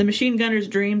 "The machine gunner's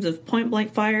dreams of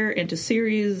point-blank fire into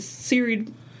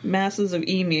serried masses of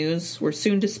emus were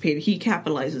soon dissipated." He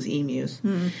capitalizes emus.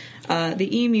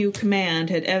 The emu command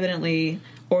had evidently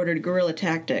ordered guerrilla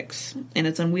tactics, and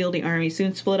its unwieldy army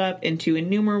soon split up into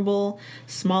innumerable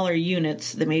smaller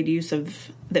units that made use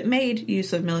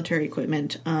of military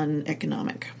equipment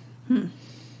uneconomic.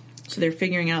 So they're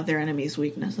figuring out their enemy's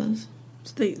weaknesses.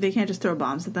 So they can't just throw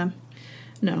bombs at them?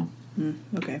 No.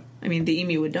 Okay. I mean, the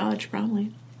emu would dodge,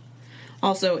 probably.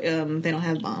 Also, they don't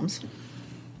have bombs.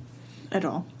 At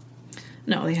all?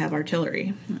 No, they have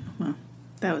artillery. Well,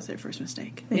 that was their first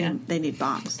mistake. They need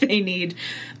bombs. They need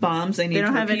bombs. They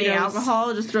don't have any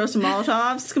alcohol. Just throw some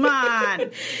Molotovs. Come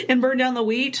on. And burn down the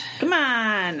wheat. Come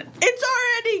on. It's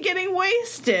already getting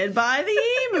wasted by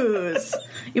the emus.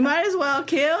 You might as well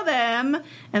kill them,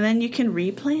 and then you can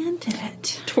replant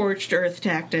it. Torched earth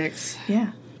tactics.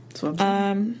 Yeah. That's what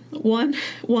I'm saying.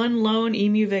 One lone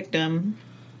emu victim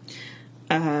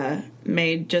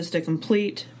made just a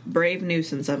complete brave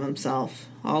nuisance of himself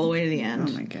all the way to the end.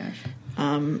 Oh my gosh.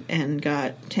 And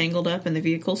got tangled up in the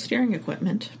vehicle's steering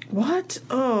equipment. What?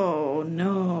 Oh,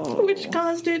 no. Which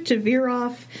caused it to veer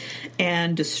off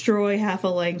and destroy half a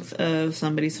length of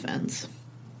somebody's fence.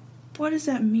 What does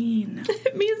that mean?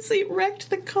 It means he wrecked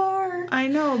the car. I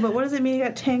know, but what does it mean he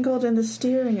got tangled in the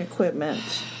steering equipment?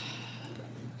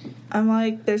 I'm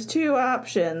like, there's two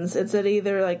options. It's that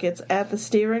either, like, it's at the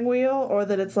steering wheel or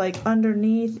that it's, like,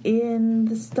 underneath in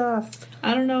the stuff.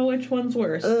 I don't know which one's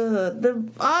worse.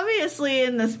 Obviously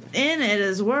in it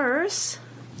is worse.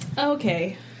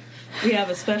 Okay. We have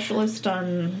a specialist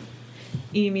on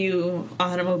emu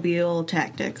automobile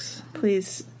tactics.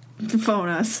 Please phone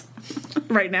us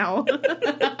right now.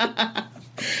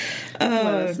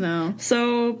 Let us know.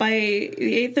 So by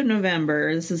the 8th of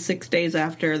November, this is 6 days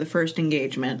after the first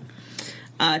engagement,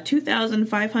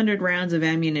 2,500 rounds of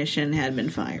ammunition had been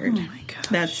fired. Oh my gosh.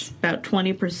 That's about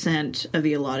 20% of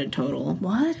the allotted total.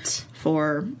 What?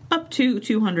 For up to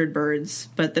 200 birds,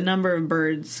 but the number of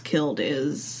birds killed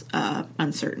is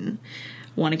uncertain.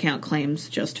 One account claims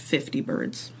just 50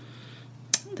 birds.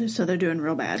 So they're doing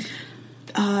real bad.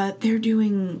 They're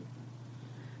doing,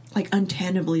 like,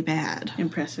 untenably bad.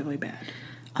 Impressively bad.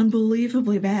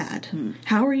 Unbelievably bad.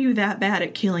 How are you that bad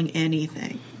at killing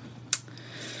anything?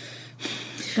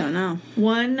 Don't know.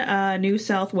 One New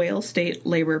South Wales state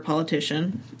Labour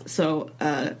politician, so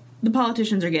the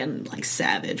politicians are getting, like,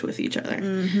 savage with each other.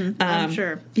 I'm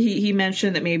sure. He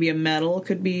mentioned that maybe a medal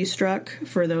could be struck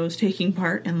for those taking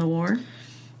part in the war.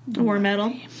 A war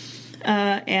medal.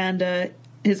 And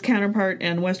his counterpart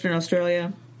in Western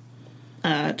Australia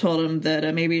told him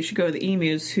that maybe he should go with the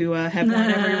emus, who have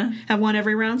won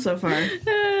every round so far.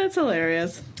 That's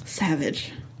hilarious.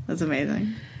 Savage. That's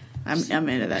amazing. I'm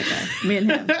into that guy. Me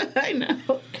and him. I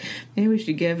know. Maybe we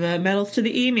should give medals to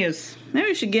the emus. Maybe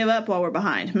we should give up while we're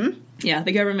behind, Yeah,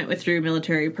 the government withdrew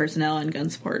military personnel and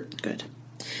gun support. Good.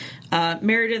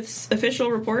 Meredith's official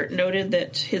report noted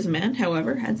that his men,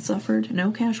 however, had suffered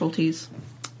no casualties.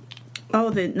 Oh,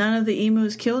 none of the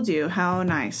emus killed you. How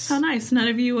nice. How nice. None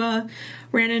of you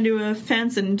ran into a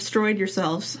fence and destroyed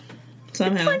yourselves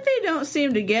somehow. It's like they don't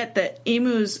seem to get that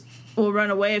emus will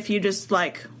run away if you just,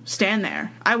 like, stand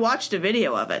there. I watched a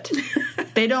video of it.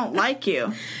 They don't like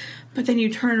you. But then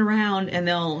you turn around and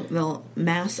they'll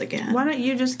mass again. Why don't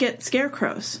you just get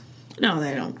scarecrows? No,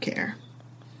 they don't care.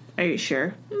 Are you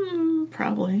sure?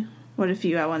 Probably. What if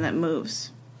you got one that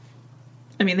moves?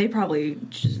 I mean,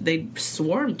 they'd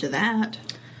swarm to that.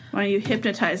 Why don't you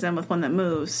hypnotize them with one that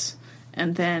moves,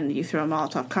 and then you throw a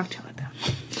Molotov cocktail at them?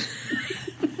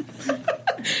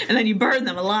 And then you burn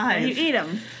them alive. And you eat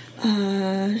them.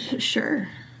 Sure.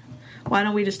 Why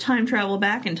don't we just time travel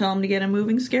back and tell them to get a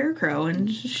moving scarecrow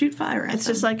and shoot fire at them? It's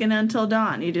just like in Until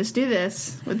Dawn. You just do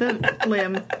this with a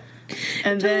limb,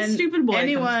 and then stupid boy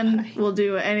anyone will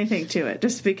do anything to it,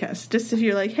 just because. Just if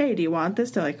you're like, hey, do you want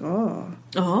this? They're like,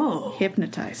 oh.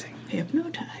 Hypnotizing.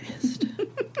 Hypnotized.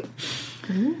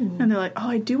 And they're like, oh,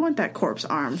 I do want that corpse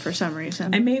arm for some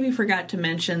reason. I maybe forgot to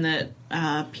mention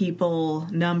that people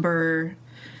number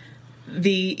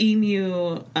the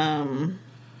emu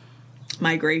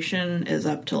migration is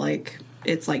up to,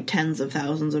 it's like tens of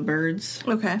thousands of birds.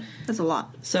 Okay, that's a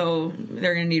lot. So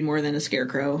they're going to need more than a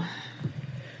scarecrow.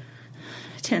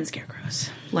 10 scarecrows.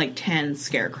 Like 10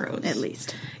 scarecrows. At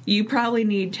least. You probably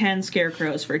need 10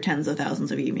 scarecrows for tens of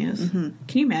thousands of emus. Can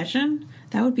you imagine?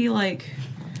 That would be like...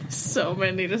 So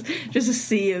many. Just a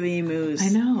sea of emus. I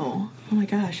know. Oh my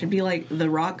gosh. It'd be like the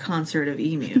rock concert of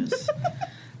emus.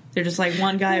 They're just like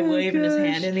one guy waving his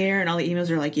hand in the air, and all the emus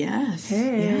are like, yes.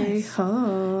 Hey. Yes.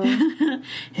 Oh.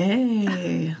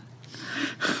 Hey.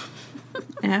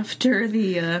 After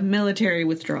the military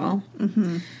withdrawal,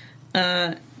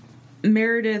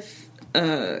 Meredith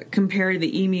compared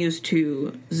the emus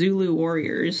to Zulu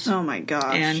warriors. Oh my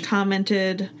gosh. And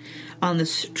commented on the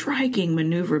striking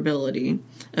maneuverability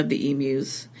of the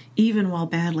emus, even while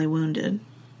badly wounded.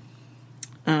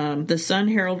 The Sun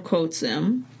Herald quotes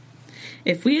him,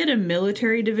 "If we had a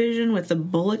military division with the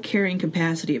bullet-carrying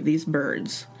capacity of these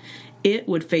birds, it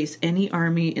would face any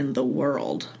army in the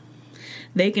world.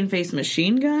 They can face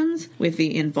machine guns with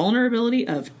the invulnerability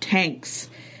of tanks.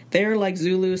 They're like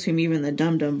Zulus whom even the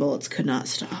dum-dum bullets could not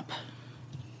stop."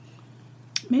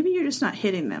 Maybe you're just not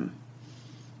hitting them.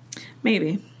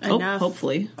 Maybe. Enough.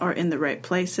 Hopefully. Or in the right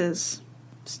places.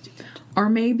 Stupid. Or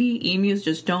maybe emus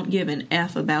just don't give an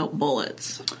F about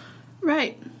bullets.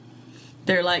 Right.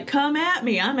 They're like, come at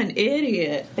me, I'm an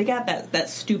idiot. They got that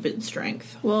stupid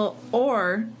strength. Well,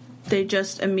 or they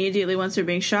just immediately, once they're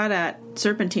being shot at,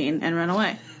 serpentine and run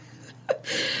away.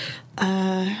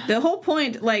 The whole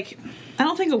point, like... I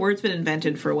don't think a word's been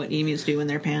invented for what emus do when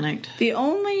they're panicked. The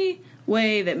only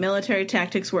way that military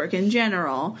tactics work in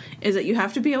general is that you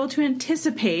have to be able to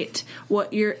anticipate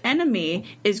what your enemy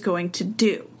is going to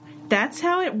do. That's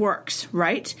how it works,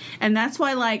 right? And that's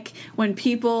why, like, when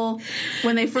we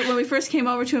first came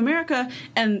over to America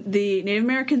and the Native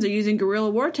Americans are using guerrilla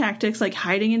war tactics, like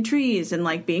hiding in trees and,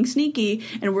 like, being sneaky,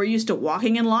 and we're used to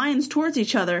walking in lines towards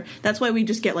each other, that's why we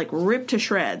just get, like, ripped to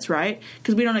shreds, right?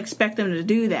 Because we don't expect them to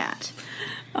do that.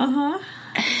 Uh-huh.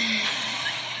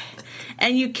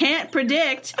 And you can't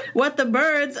predict what the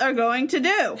birds are going to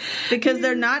do because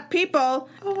they're not people.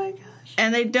 Oh, my gosh.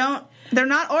 And they're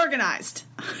not organized.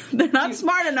 They're not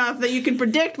smart enough that you can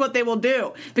predict what they will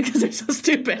do because they're so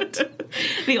stupid.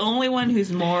 The only one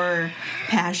who's more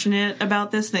passionate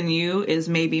about this than you is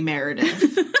maybe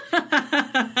Meredith.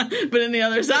 But on the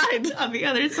other side. On the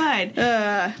other side.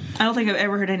 I don't think I've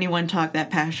ever heard anyone talk that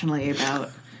passionately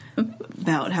about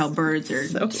how birds are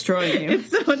destroying you.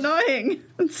 It's so annoying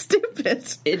and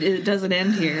stupid. It doesn't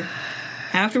end here.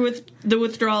 After the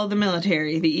withdrawal of the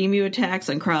military, the emu attacks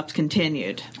on crops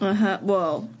continued.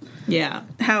 Well, yeah.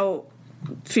 How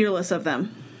fearless of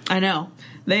them. I know.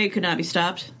 They could not be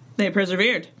stopped. They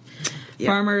persevered. Yep.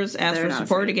 Farmers asked for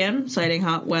support again, citing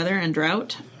hot weather and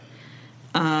drought.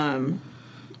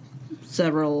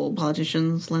 Several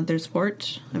politicians lent their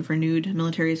support of renewed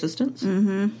military assistance.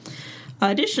 Mm-hmm.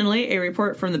 Additionally, a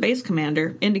report from the base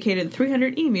commander indicated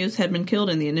 300 emus had been killed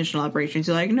in the initial operations.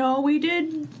 He's like, no, we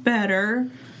did better,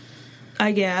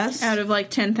 I guess. Out of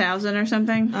like 10,000 or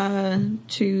something?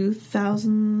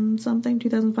 2,000 something,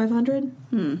 2,500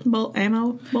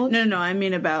 ammo bullets? No, I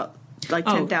mean about like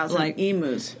 10,000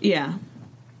 emus. Yeah.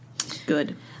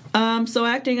 Good. So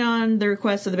acting on the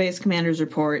request of the base commander's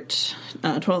report,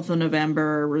 12th of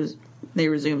November, they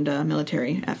resumed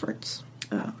military efforts.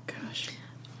 Oh, gosh.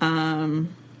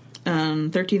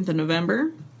 13th of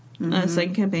November,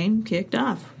 second campaign kicked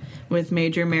off with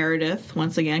Major Meredith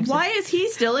once again. Why is he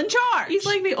still in charge? He's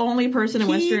like the only person in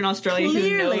Western Australia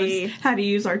who knows how to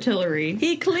use artillery.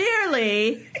 He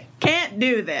clearly can't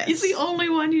do this. He's the only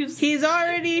one He's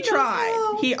already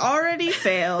tried. He already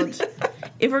failed.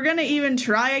 If we're going to even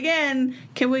try again,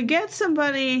 can we get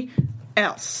somebody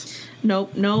else?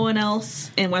 Nope, no one else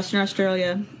in Western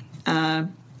Australia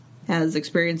has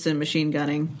experience in machine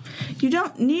gunning. You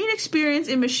don't need experience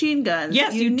in machine guns.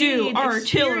 Yes, you do.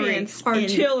 Artillery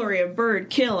and bird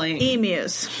killing.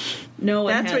 Emus. No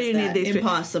one That's has where you that. need these.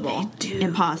 Impossible.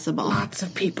 Impossible. Lots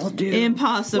of people do.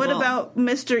 Impossible. What about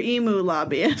Mr. Emu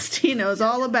Lobbyist? He knows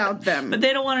all about them. But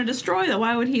they don't want to destroy them.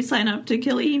 Why would he sign up to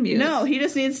kill emus? No, he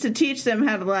just needs to teach them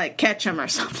how to, like, catch them or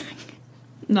something.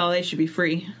 No, they should be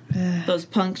free. Those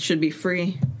punks should be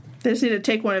free. They just need to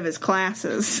take one of his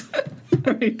classes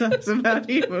where he talks about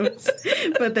emus.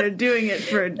 But they're doing it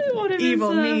for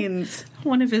evil means.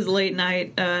 One of his late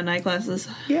night classes.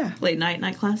 Yeah. Late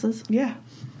night classes. Yeah.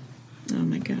 Oh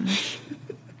my gosh.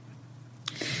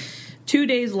 2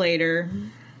 days later,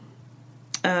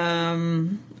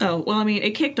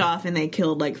 it kicked off and they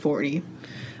killed like 40.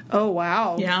 Oh,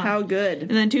 wow. Yeah. How good.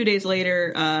 And then 2 days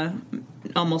later,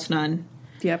 almost none.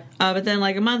 Yep. But then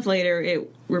like a month later, it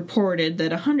reported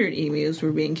that 100 emus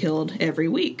were being killed every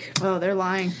week. Oh, they're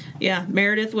lying. Yeah.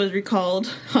 Meredith was recalled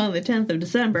on the 10th of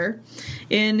December.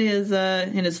 In his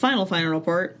final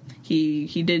report,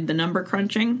 he did the number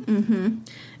crunching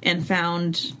and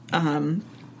found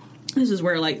this is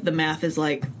where like the math is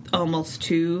like almost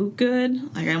too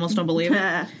good. Like I almost don't believe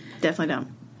it. Definitely don't.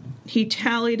 He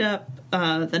tallied up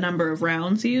the number of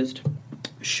rounds used.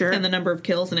 Sure. And the number of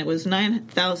kills, and it was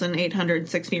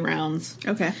 9,860 rounds.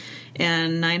 Okay.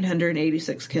 And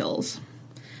 986 kills.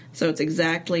 So it's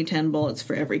exactly 10 bullets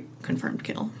for every confirmed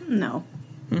kill. No.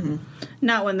 Mm-hmm.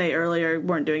 Not when they earlier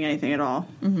weren't doing anything at all.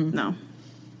 Mm-hmm. No.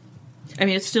 I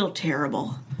mean, it's still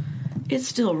terrible. It's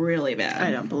still really bad. I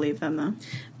don't believe them, though.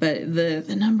 But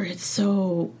the number, it's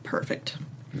so perfect.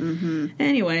 Mm-hmm.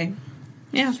 Anyway.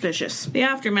 Yeah. Suspicious. The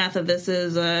aftermath of this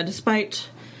is, despite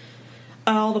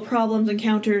all the problems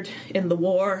encountered in the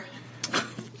war,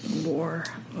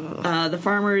 the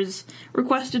farmers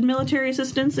requested military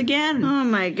assistance again. Oh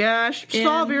my gosh.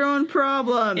 Solve your own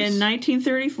problems. In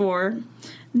 1934,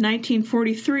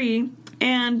 1943,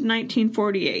 and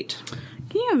 1948.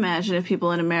 Can you imagine if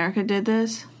people in America did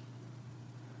this?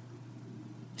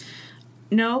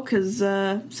 No, because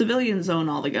civilians own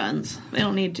all the guns. They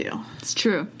don't need to. It's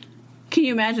true. Can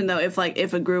you imagine, though, if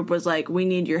a group was like, we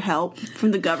need your help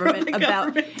from the government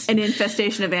about an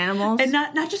infestation of animals? And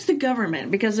not just the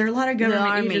government, because there are a lot of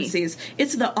government agencies.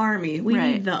 It's the Army. We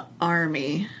need the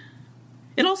Army.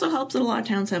 It also helps that a lot of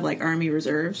towns have, like, army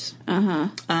reserves.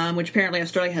 Which apparently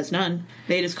Australia has none.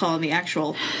 They just call in the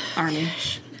actual army.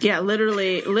 Yeah,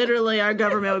 literally our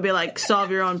government would be like,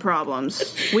 solve your own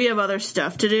problems. We have other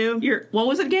stuff to do. What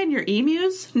was it again? Your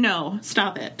emus? No,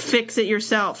 stop it. Fix it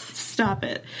yourself. Stop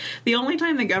it. The only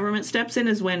time the government steps in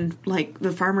is when, like,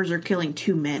 the farmers are killing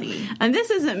too many. And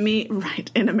this isn't me, right,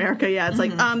 in America, yeah. It's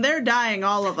like, they're dying,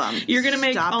 all of them. You're going to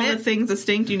make all the things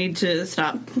extinct. You need to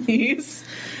stop, please.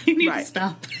 You need to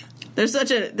stop. There's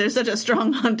such a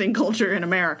strong hunting culture in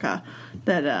America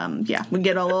that, we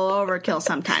get a little overkill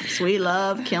sometimes. We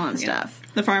love killing stuff.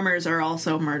 The farmers are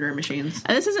also murder machines.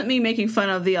 And this isn't me making fun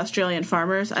of the Australian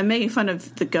farmers. I'm making fun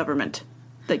of the government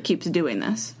that keeps doing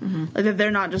this. Like, that they're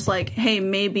not just like, hey,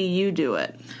 maybe you do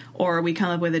it. Or we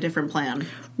come up with a different plan.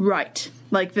 Right.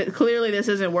 Like, clearly this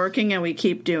isn't working and we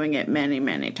keep doing it many,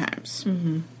 many times.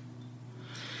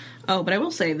 Oh, but I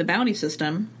will say the bounty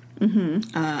system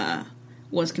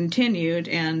was continued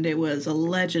and it was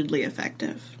allegedly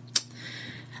effective.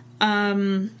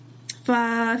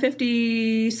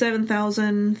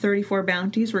 57,034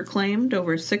 bounties were claimed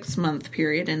over a 6-month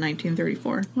period in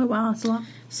 1934. Oh, wow, that's a lot.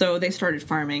 So they started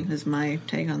farming, is my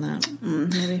take on that.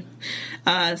 Maybe.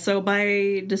 So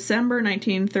by December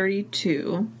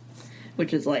 1932,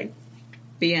 which is like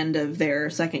the end of their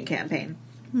second campaign,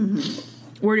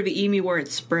 word of the emu war had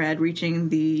spread, reaching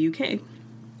the UK.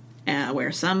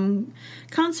 Where some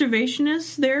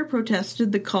conservationists there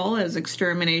protested the call as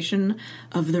extermination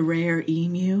of the rare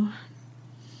emu.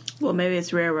 Well, maybe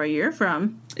it's rare where you're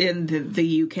from. In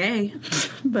the UK.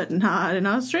 But not in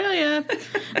Australia.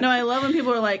 No, I love when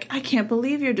people are like, I can't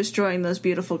believe you're destroying those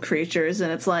beautiful creatures.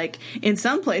 And it's like, in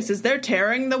some places, they're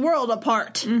tearing the world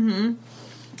apart.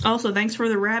 Also, thanks for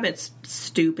the rabbits,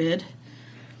 stupid.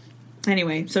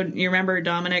 Anyway, so you remember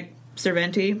Dominic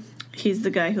Serventi? He's the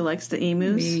guy who likes the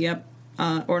emus? Yep.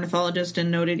 Ornithologist and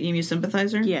noted emu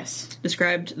sympathizer. Yes.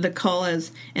 Described the call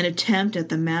as an attempt at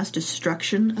the mass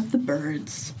destruction of the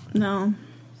birds. No.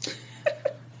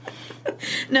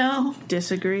 No.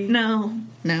 Disagree. No.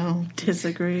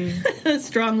 Disagree.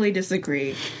 Strongly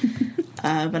disagree.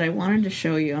 But I wanted to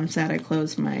show you. I'm sad I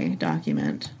closed my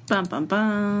document. Bum, bum,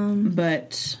 bum.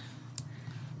 But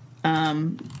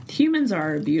humans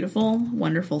are beautiful,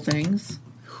 wonderful things.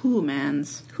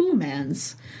 Humans.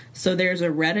 So there's a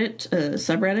Reddit,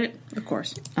 subreddit, of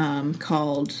course,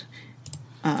 called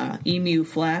Emu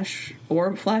Flash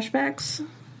Orb Flashbacks.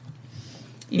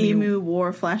 Emu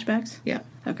War Flashbacks? Yeah.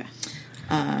 Okay.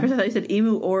 First I thought you said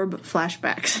Emu Orb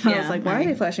Flashbacks. I was like, why are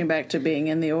they flashing back to being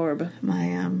in the orb?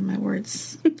 My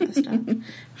words messed up.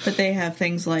 But they have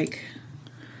things like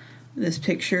this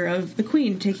picture of the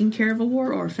Queen taking care of a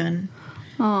war orphan.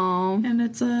 Oh, and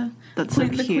it's that's so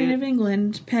cute. The Queen of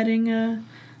England petting a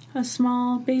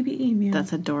small baby emu.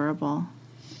 That's adorable.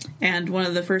 And one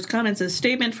of the first comments is,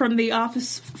 statement from the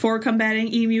Office for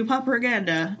Combating Emu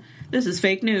Propaganda. This is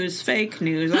fake news. Fake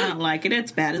news. I don't like it.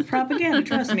 It's bad. It's propaganda.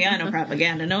 Trust me, I know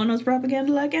propaganda. No one knows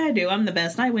propaganda like I do. I'm the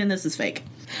best. I win. This is fake.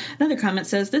 Another comment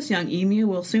says, this young emu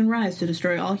will soon rise to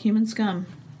destroy all human scum.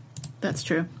 That's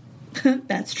true.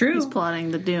 That's true. He's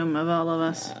plotting the doom of all of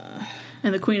us.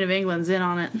 And the Queen of England's in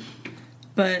on it.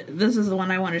 But this is the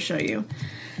one I want to show you.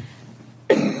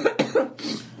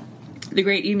 The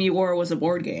Great Emu War was a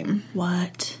board game.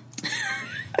 What?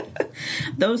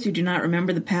 Those who do not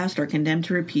remember the past are condemned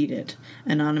to repeat it.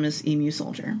 Anonymous emu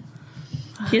soldier.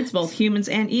 What? Kids, both humans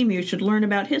and emus, should learn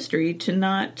about history to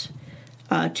not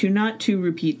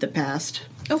repeat the past.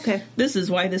 Okay. This is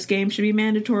why this game should be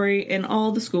mandatory in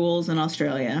all the schools in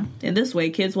Australia. In this way,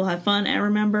 kids will have fun and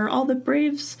remember all the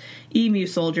brave emu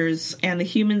soldiers and the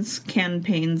humans'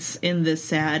 campaigns in this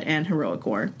sad and heroic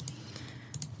war.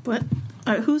 What?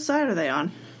 Whose side are they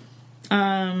on?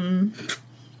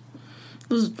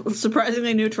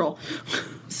 Surprisingly neutral.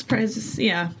 Surprises,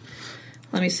 yeah.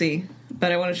 Let me see.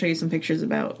 But I want to show you some pictures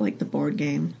about, like, the board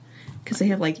game. Because they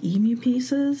have, like, emu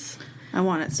pieces. I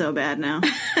want it so bad now.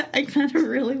 I kind of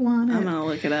really want it. I'm going to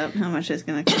look it up. How much it's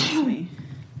going to cost me.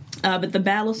 But the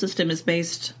battle system is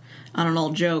based on an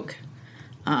old joke.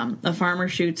 A farmer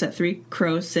shoots at 3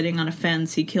 crows sitting on a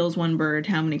fence. He kills 1 bird.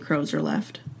 How many crows are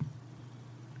left?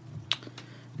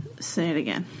 Say it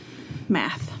again.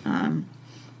 Math.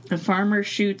 A farmer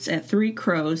shoots at 3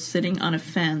 crows sitting on a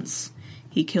fence.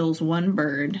 He kills 1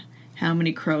 bird. How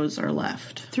many crows are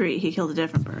left? 3. He killed a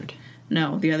different bird.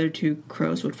 No, the other 2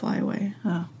 crows would fly away.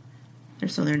 Oh.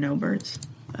 So there are no birds.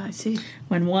 I see.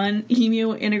 When 1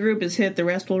 emu in a group is hit, the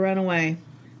rest will run away.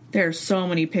 There are so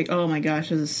many oh my gosh,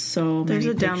 there's so many There's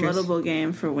a pictures. downloadable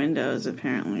game for Windows,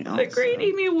 apparently, also. The Great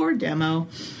Emu War demo.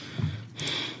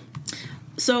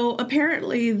 So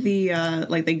apparently the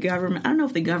government, I don't know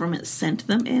if the government sent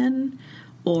them in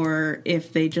or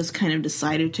if they just kind of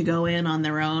decided to go in on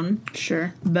their own.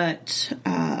 Sure. But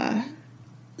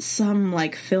some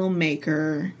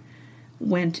filmmaker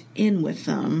went in with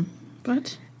them.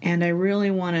 What? And I really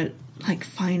want to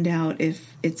find out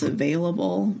if it's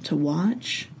available to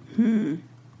watch. Because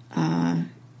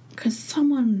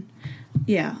someone,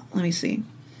 let me see.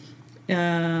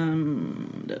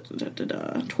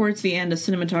 Towards the end, a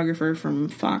cinematographer from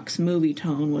Fox Movie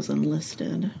Tone was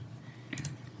enlisted.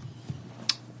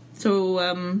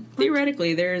 So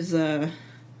theoretically, there's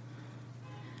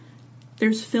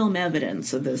film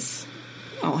evidence of this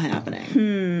all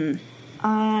happening.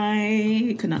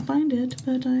 I could not find it,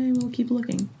 but I will keep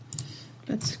looking.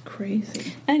 That's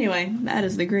crazy. Anyway, that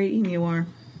is the Great Emu War.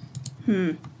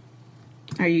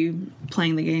 Are you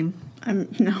playing the game?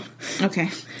 No. Okay.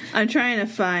 I'm trying to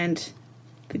find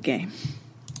the game.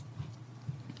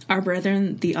 Our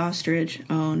Brethren, the Ostrich.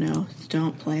 Oh, no.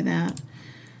 Don't play that.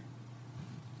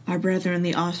 Our Brethren,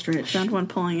 the Ostrich. Found one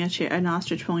pulling an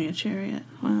ostrich pulling a chariot.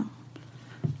 Wow.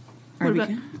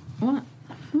 What?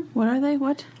 What are they?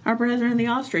 What? Our Brethren, the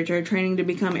Ostrich, are training to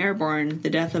become airborne. The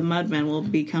death of Mudmen will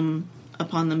become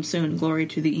upon them soon. Glory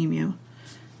to the emu.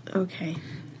 Okay.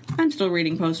 I'm still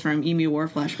reading posts from Emu War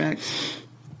flashbacks.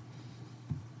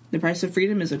 The price of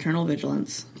freedom is eternal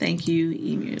vigilance. Thank you,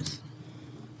 emus.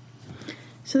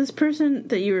 So this person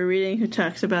that you were reading who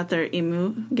talks about their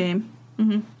emu game,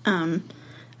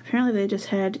 apparently they just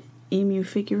had emu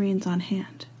figurines on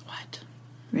hand. What?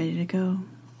 Ready to go.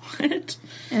 What?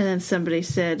 And then somebody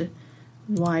said,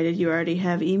 why did you already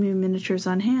have emu miniatures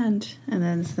on hand? And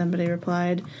then somebody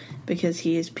replied, because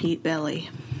he is Pete Belly.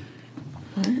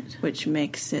 What? Which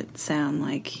makes it sound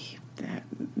like that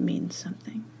means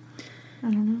something. I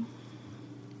don't know.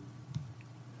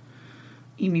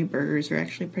 Emu burgers are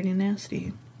actually pretty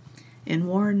nasty. In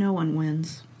war, no one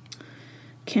wins.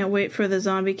 Can't wait for the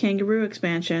zombie kangaroo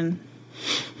expansion.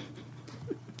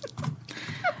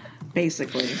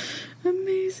 Basically.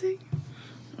 Amazing.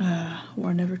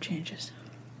 War never changes.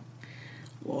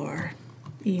 War.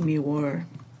 Emu War.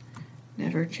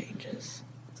 Never changes.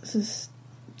 This is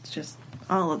just...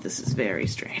 all of this is very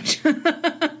strange.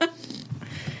 I've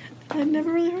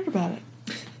never really heard about it.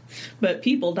 But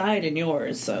people died in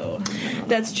yours, so...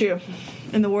 That's true.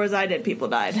 In the wars I did, people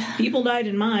died. People died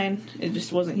in mine. It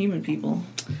just wasn't human people.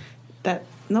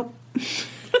 Nope.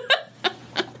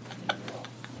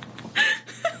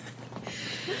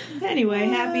 Anyway,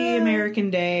 happy American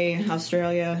Day,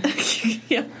 Australia.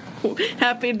 Yeah.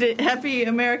 Happy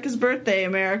America's Birthday,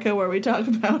 America, where we talk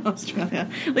about Australia.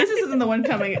 At least this isn't the one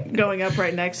going up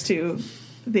right next to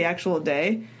the actual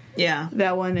day. Yeah.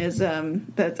 That one is,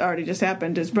 that's already just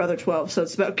happened, is Brother 12, so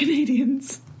it's about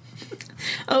Canadians.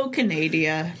 Oh,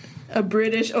 Canada. A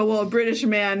British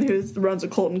man who runs a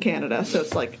cult in Canada, so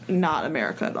it's, not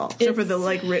America at all. Except for the,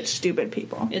 rich, stupid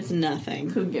people. It's nothing.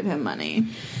 Who give him money.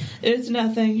 It's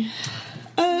nothing.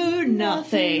 Oh,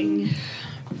 nothing.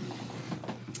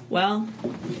 Well,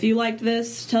 if you liked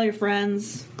this, tell your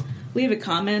friends. Leave a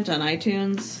comment on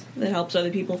iTunes. That helps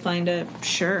other people find it.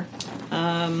 Sure.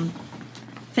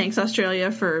 Thanks,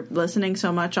 Australia, for listening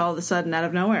so much all of a sudden out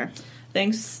of nowhere.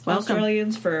 Thanks, Welcome.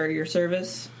 Australians, for your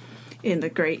service. In the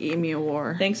Great Emu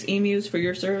War. Thanks, emus, for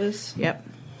your service. Yep.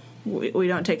 We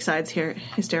don't take sides here.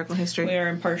 Hysterical history. We are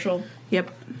impartial. Yep.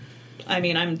 I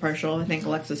mean, I'm impartial. I think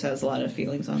Alexis has a lot of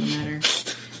feelings on the matter.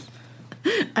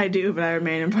 I do, but I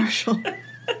remain impartial.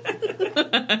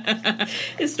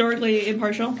 Historically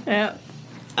impartial. Yep.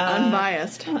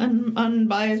 Unbiased.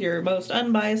 Unbiased. Your most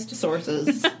unbiased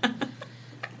sources.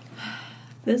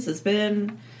 This has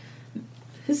been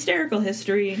Hysterical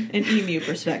History and Emu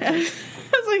Perspective.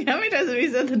 I was like, how many times have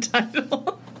you said the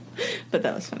title? But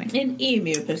that was funny. In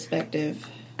Emu Perspective.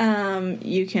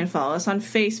 You can follow us on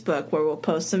Facebook, where we'll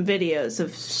post some videos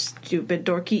of stupid,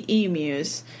 dorky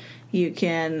emus. You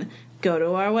can go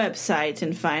to our website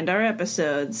and find our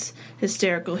episodes,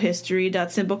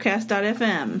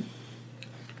 hystericalhistory.simplecast.fm.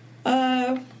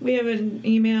 We have an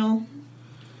email,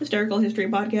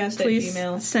 hystericalhistorypodcast@gmail.com. Please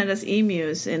send us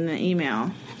emus in the email.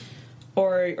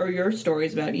 Or your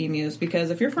stories about emus,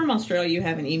 because if you're from Australia, you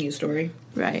have an emu story.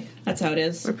 Right. That's how it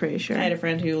is. We're pretty sure. I had a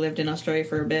friend who lived in Australia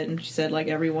for a bit, and she said,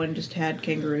 everyone just had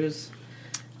kangaroos.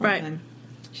 All right. the time.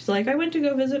 She's like, I went to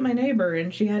go visit my neighbor,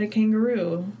 and she had a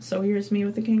kangaroo, so here's me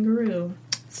with a kangaroo.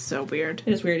 It's so weird.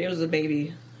 It is weird. It was a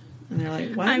baby. And they're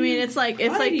like, why do you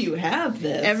have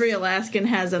this? Every Alaskan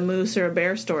has a moose or a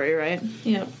bear story, right?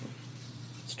 Yep.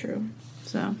 It's true.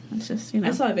 So, it's just,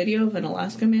 I saw a video of an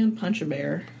Alaska man punch a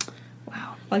bear.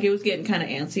 Wow. It was getting kind of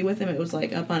antsy with him. It was,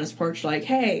 up on his porch,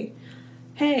 hey,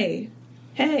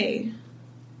 hey,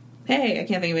 I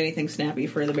can't think of anything snappy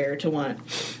for the bear to want.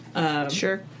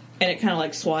 Sure. And it kind of,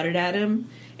 like, swatted at him.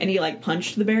 And he, like,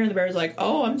 punched the bear, and the bear was like,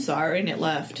 oh, I'm sorry, and it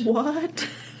left. What?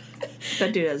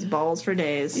 That dude has balls for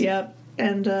days. Yep.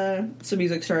 And some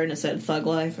music starting to set Thug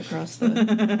Life across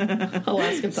the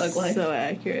Alaskan Thug Life. So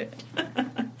accurate.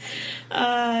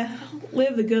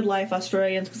 Live the good life,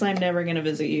 Australians, because I'm never going to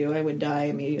visit you. I would die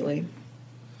immediately.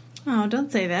 Oh,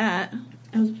 don't say that.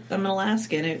 I'm an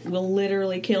Alaskan. It will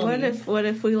literally kill me. What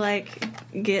if we, like,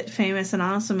 get famous and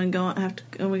awesome and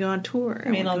we go on tour? I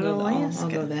mean, I'll go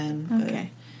Alaska. then.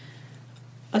 Okay.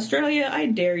 Australia, I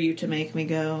dare you to make me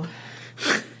go.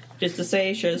 Just to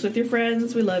say, share this with your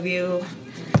friends. We love you.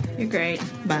 You're great.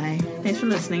 Bye. Thanks for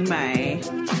listening. Bye.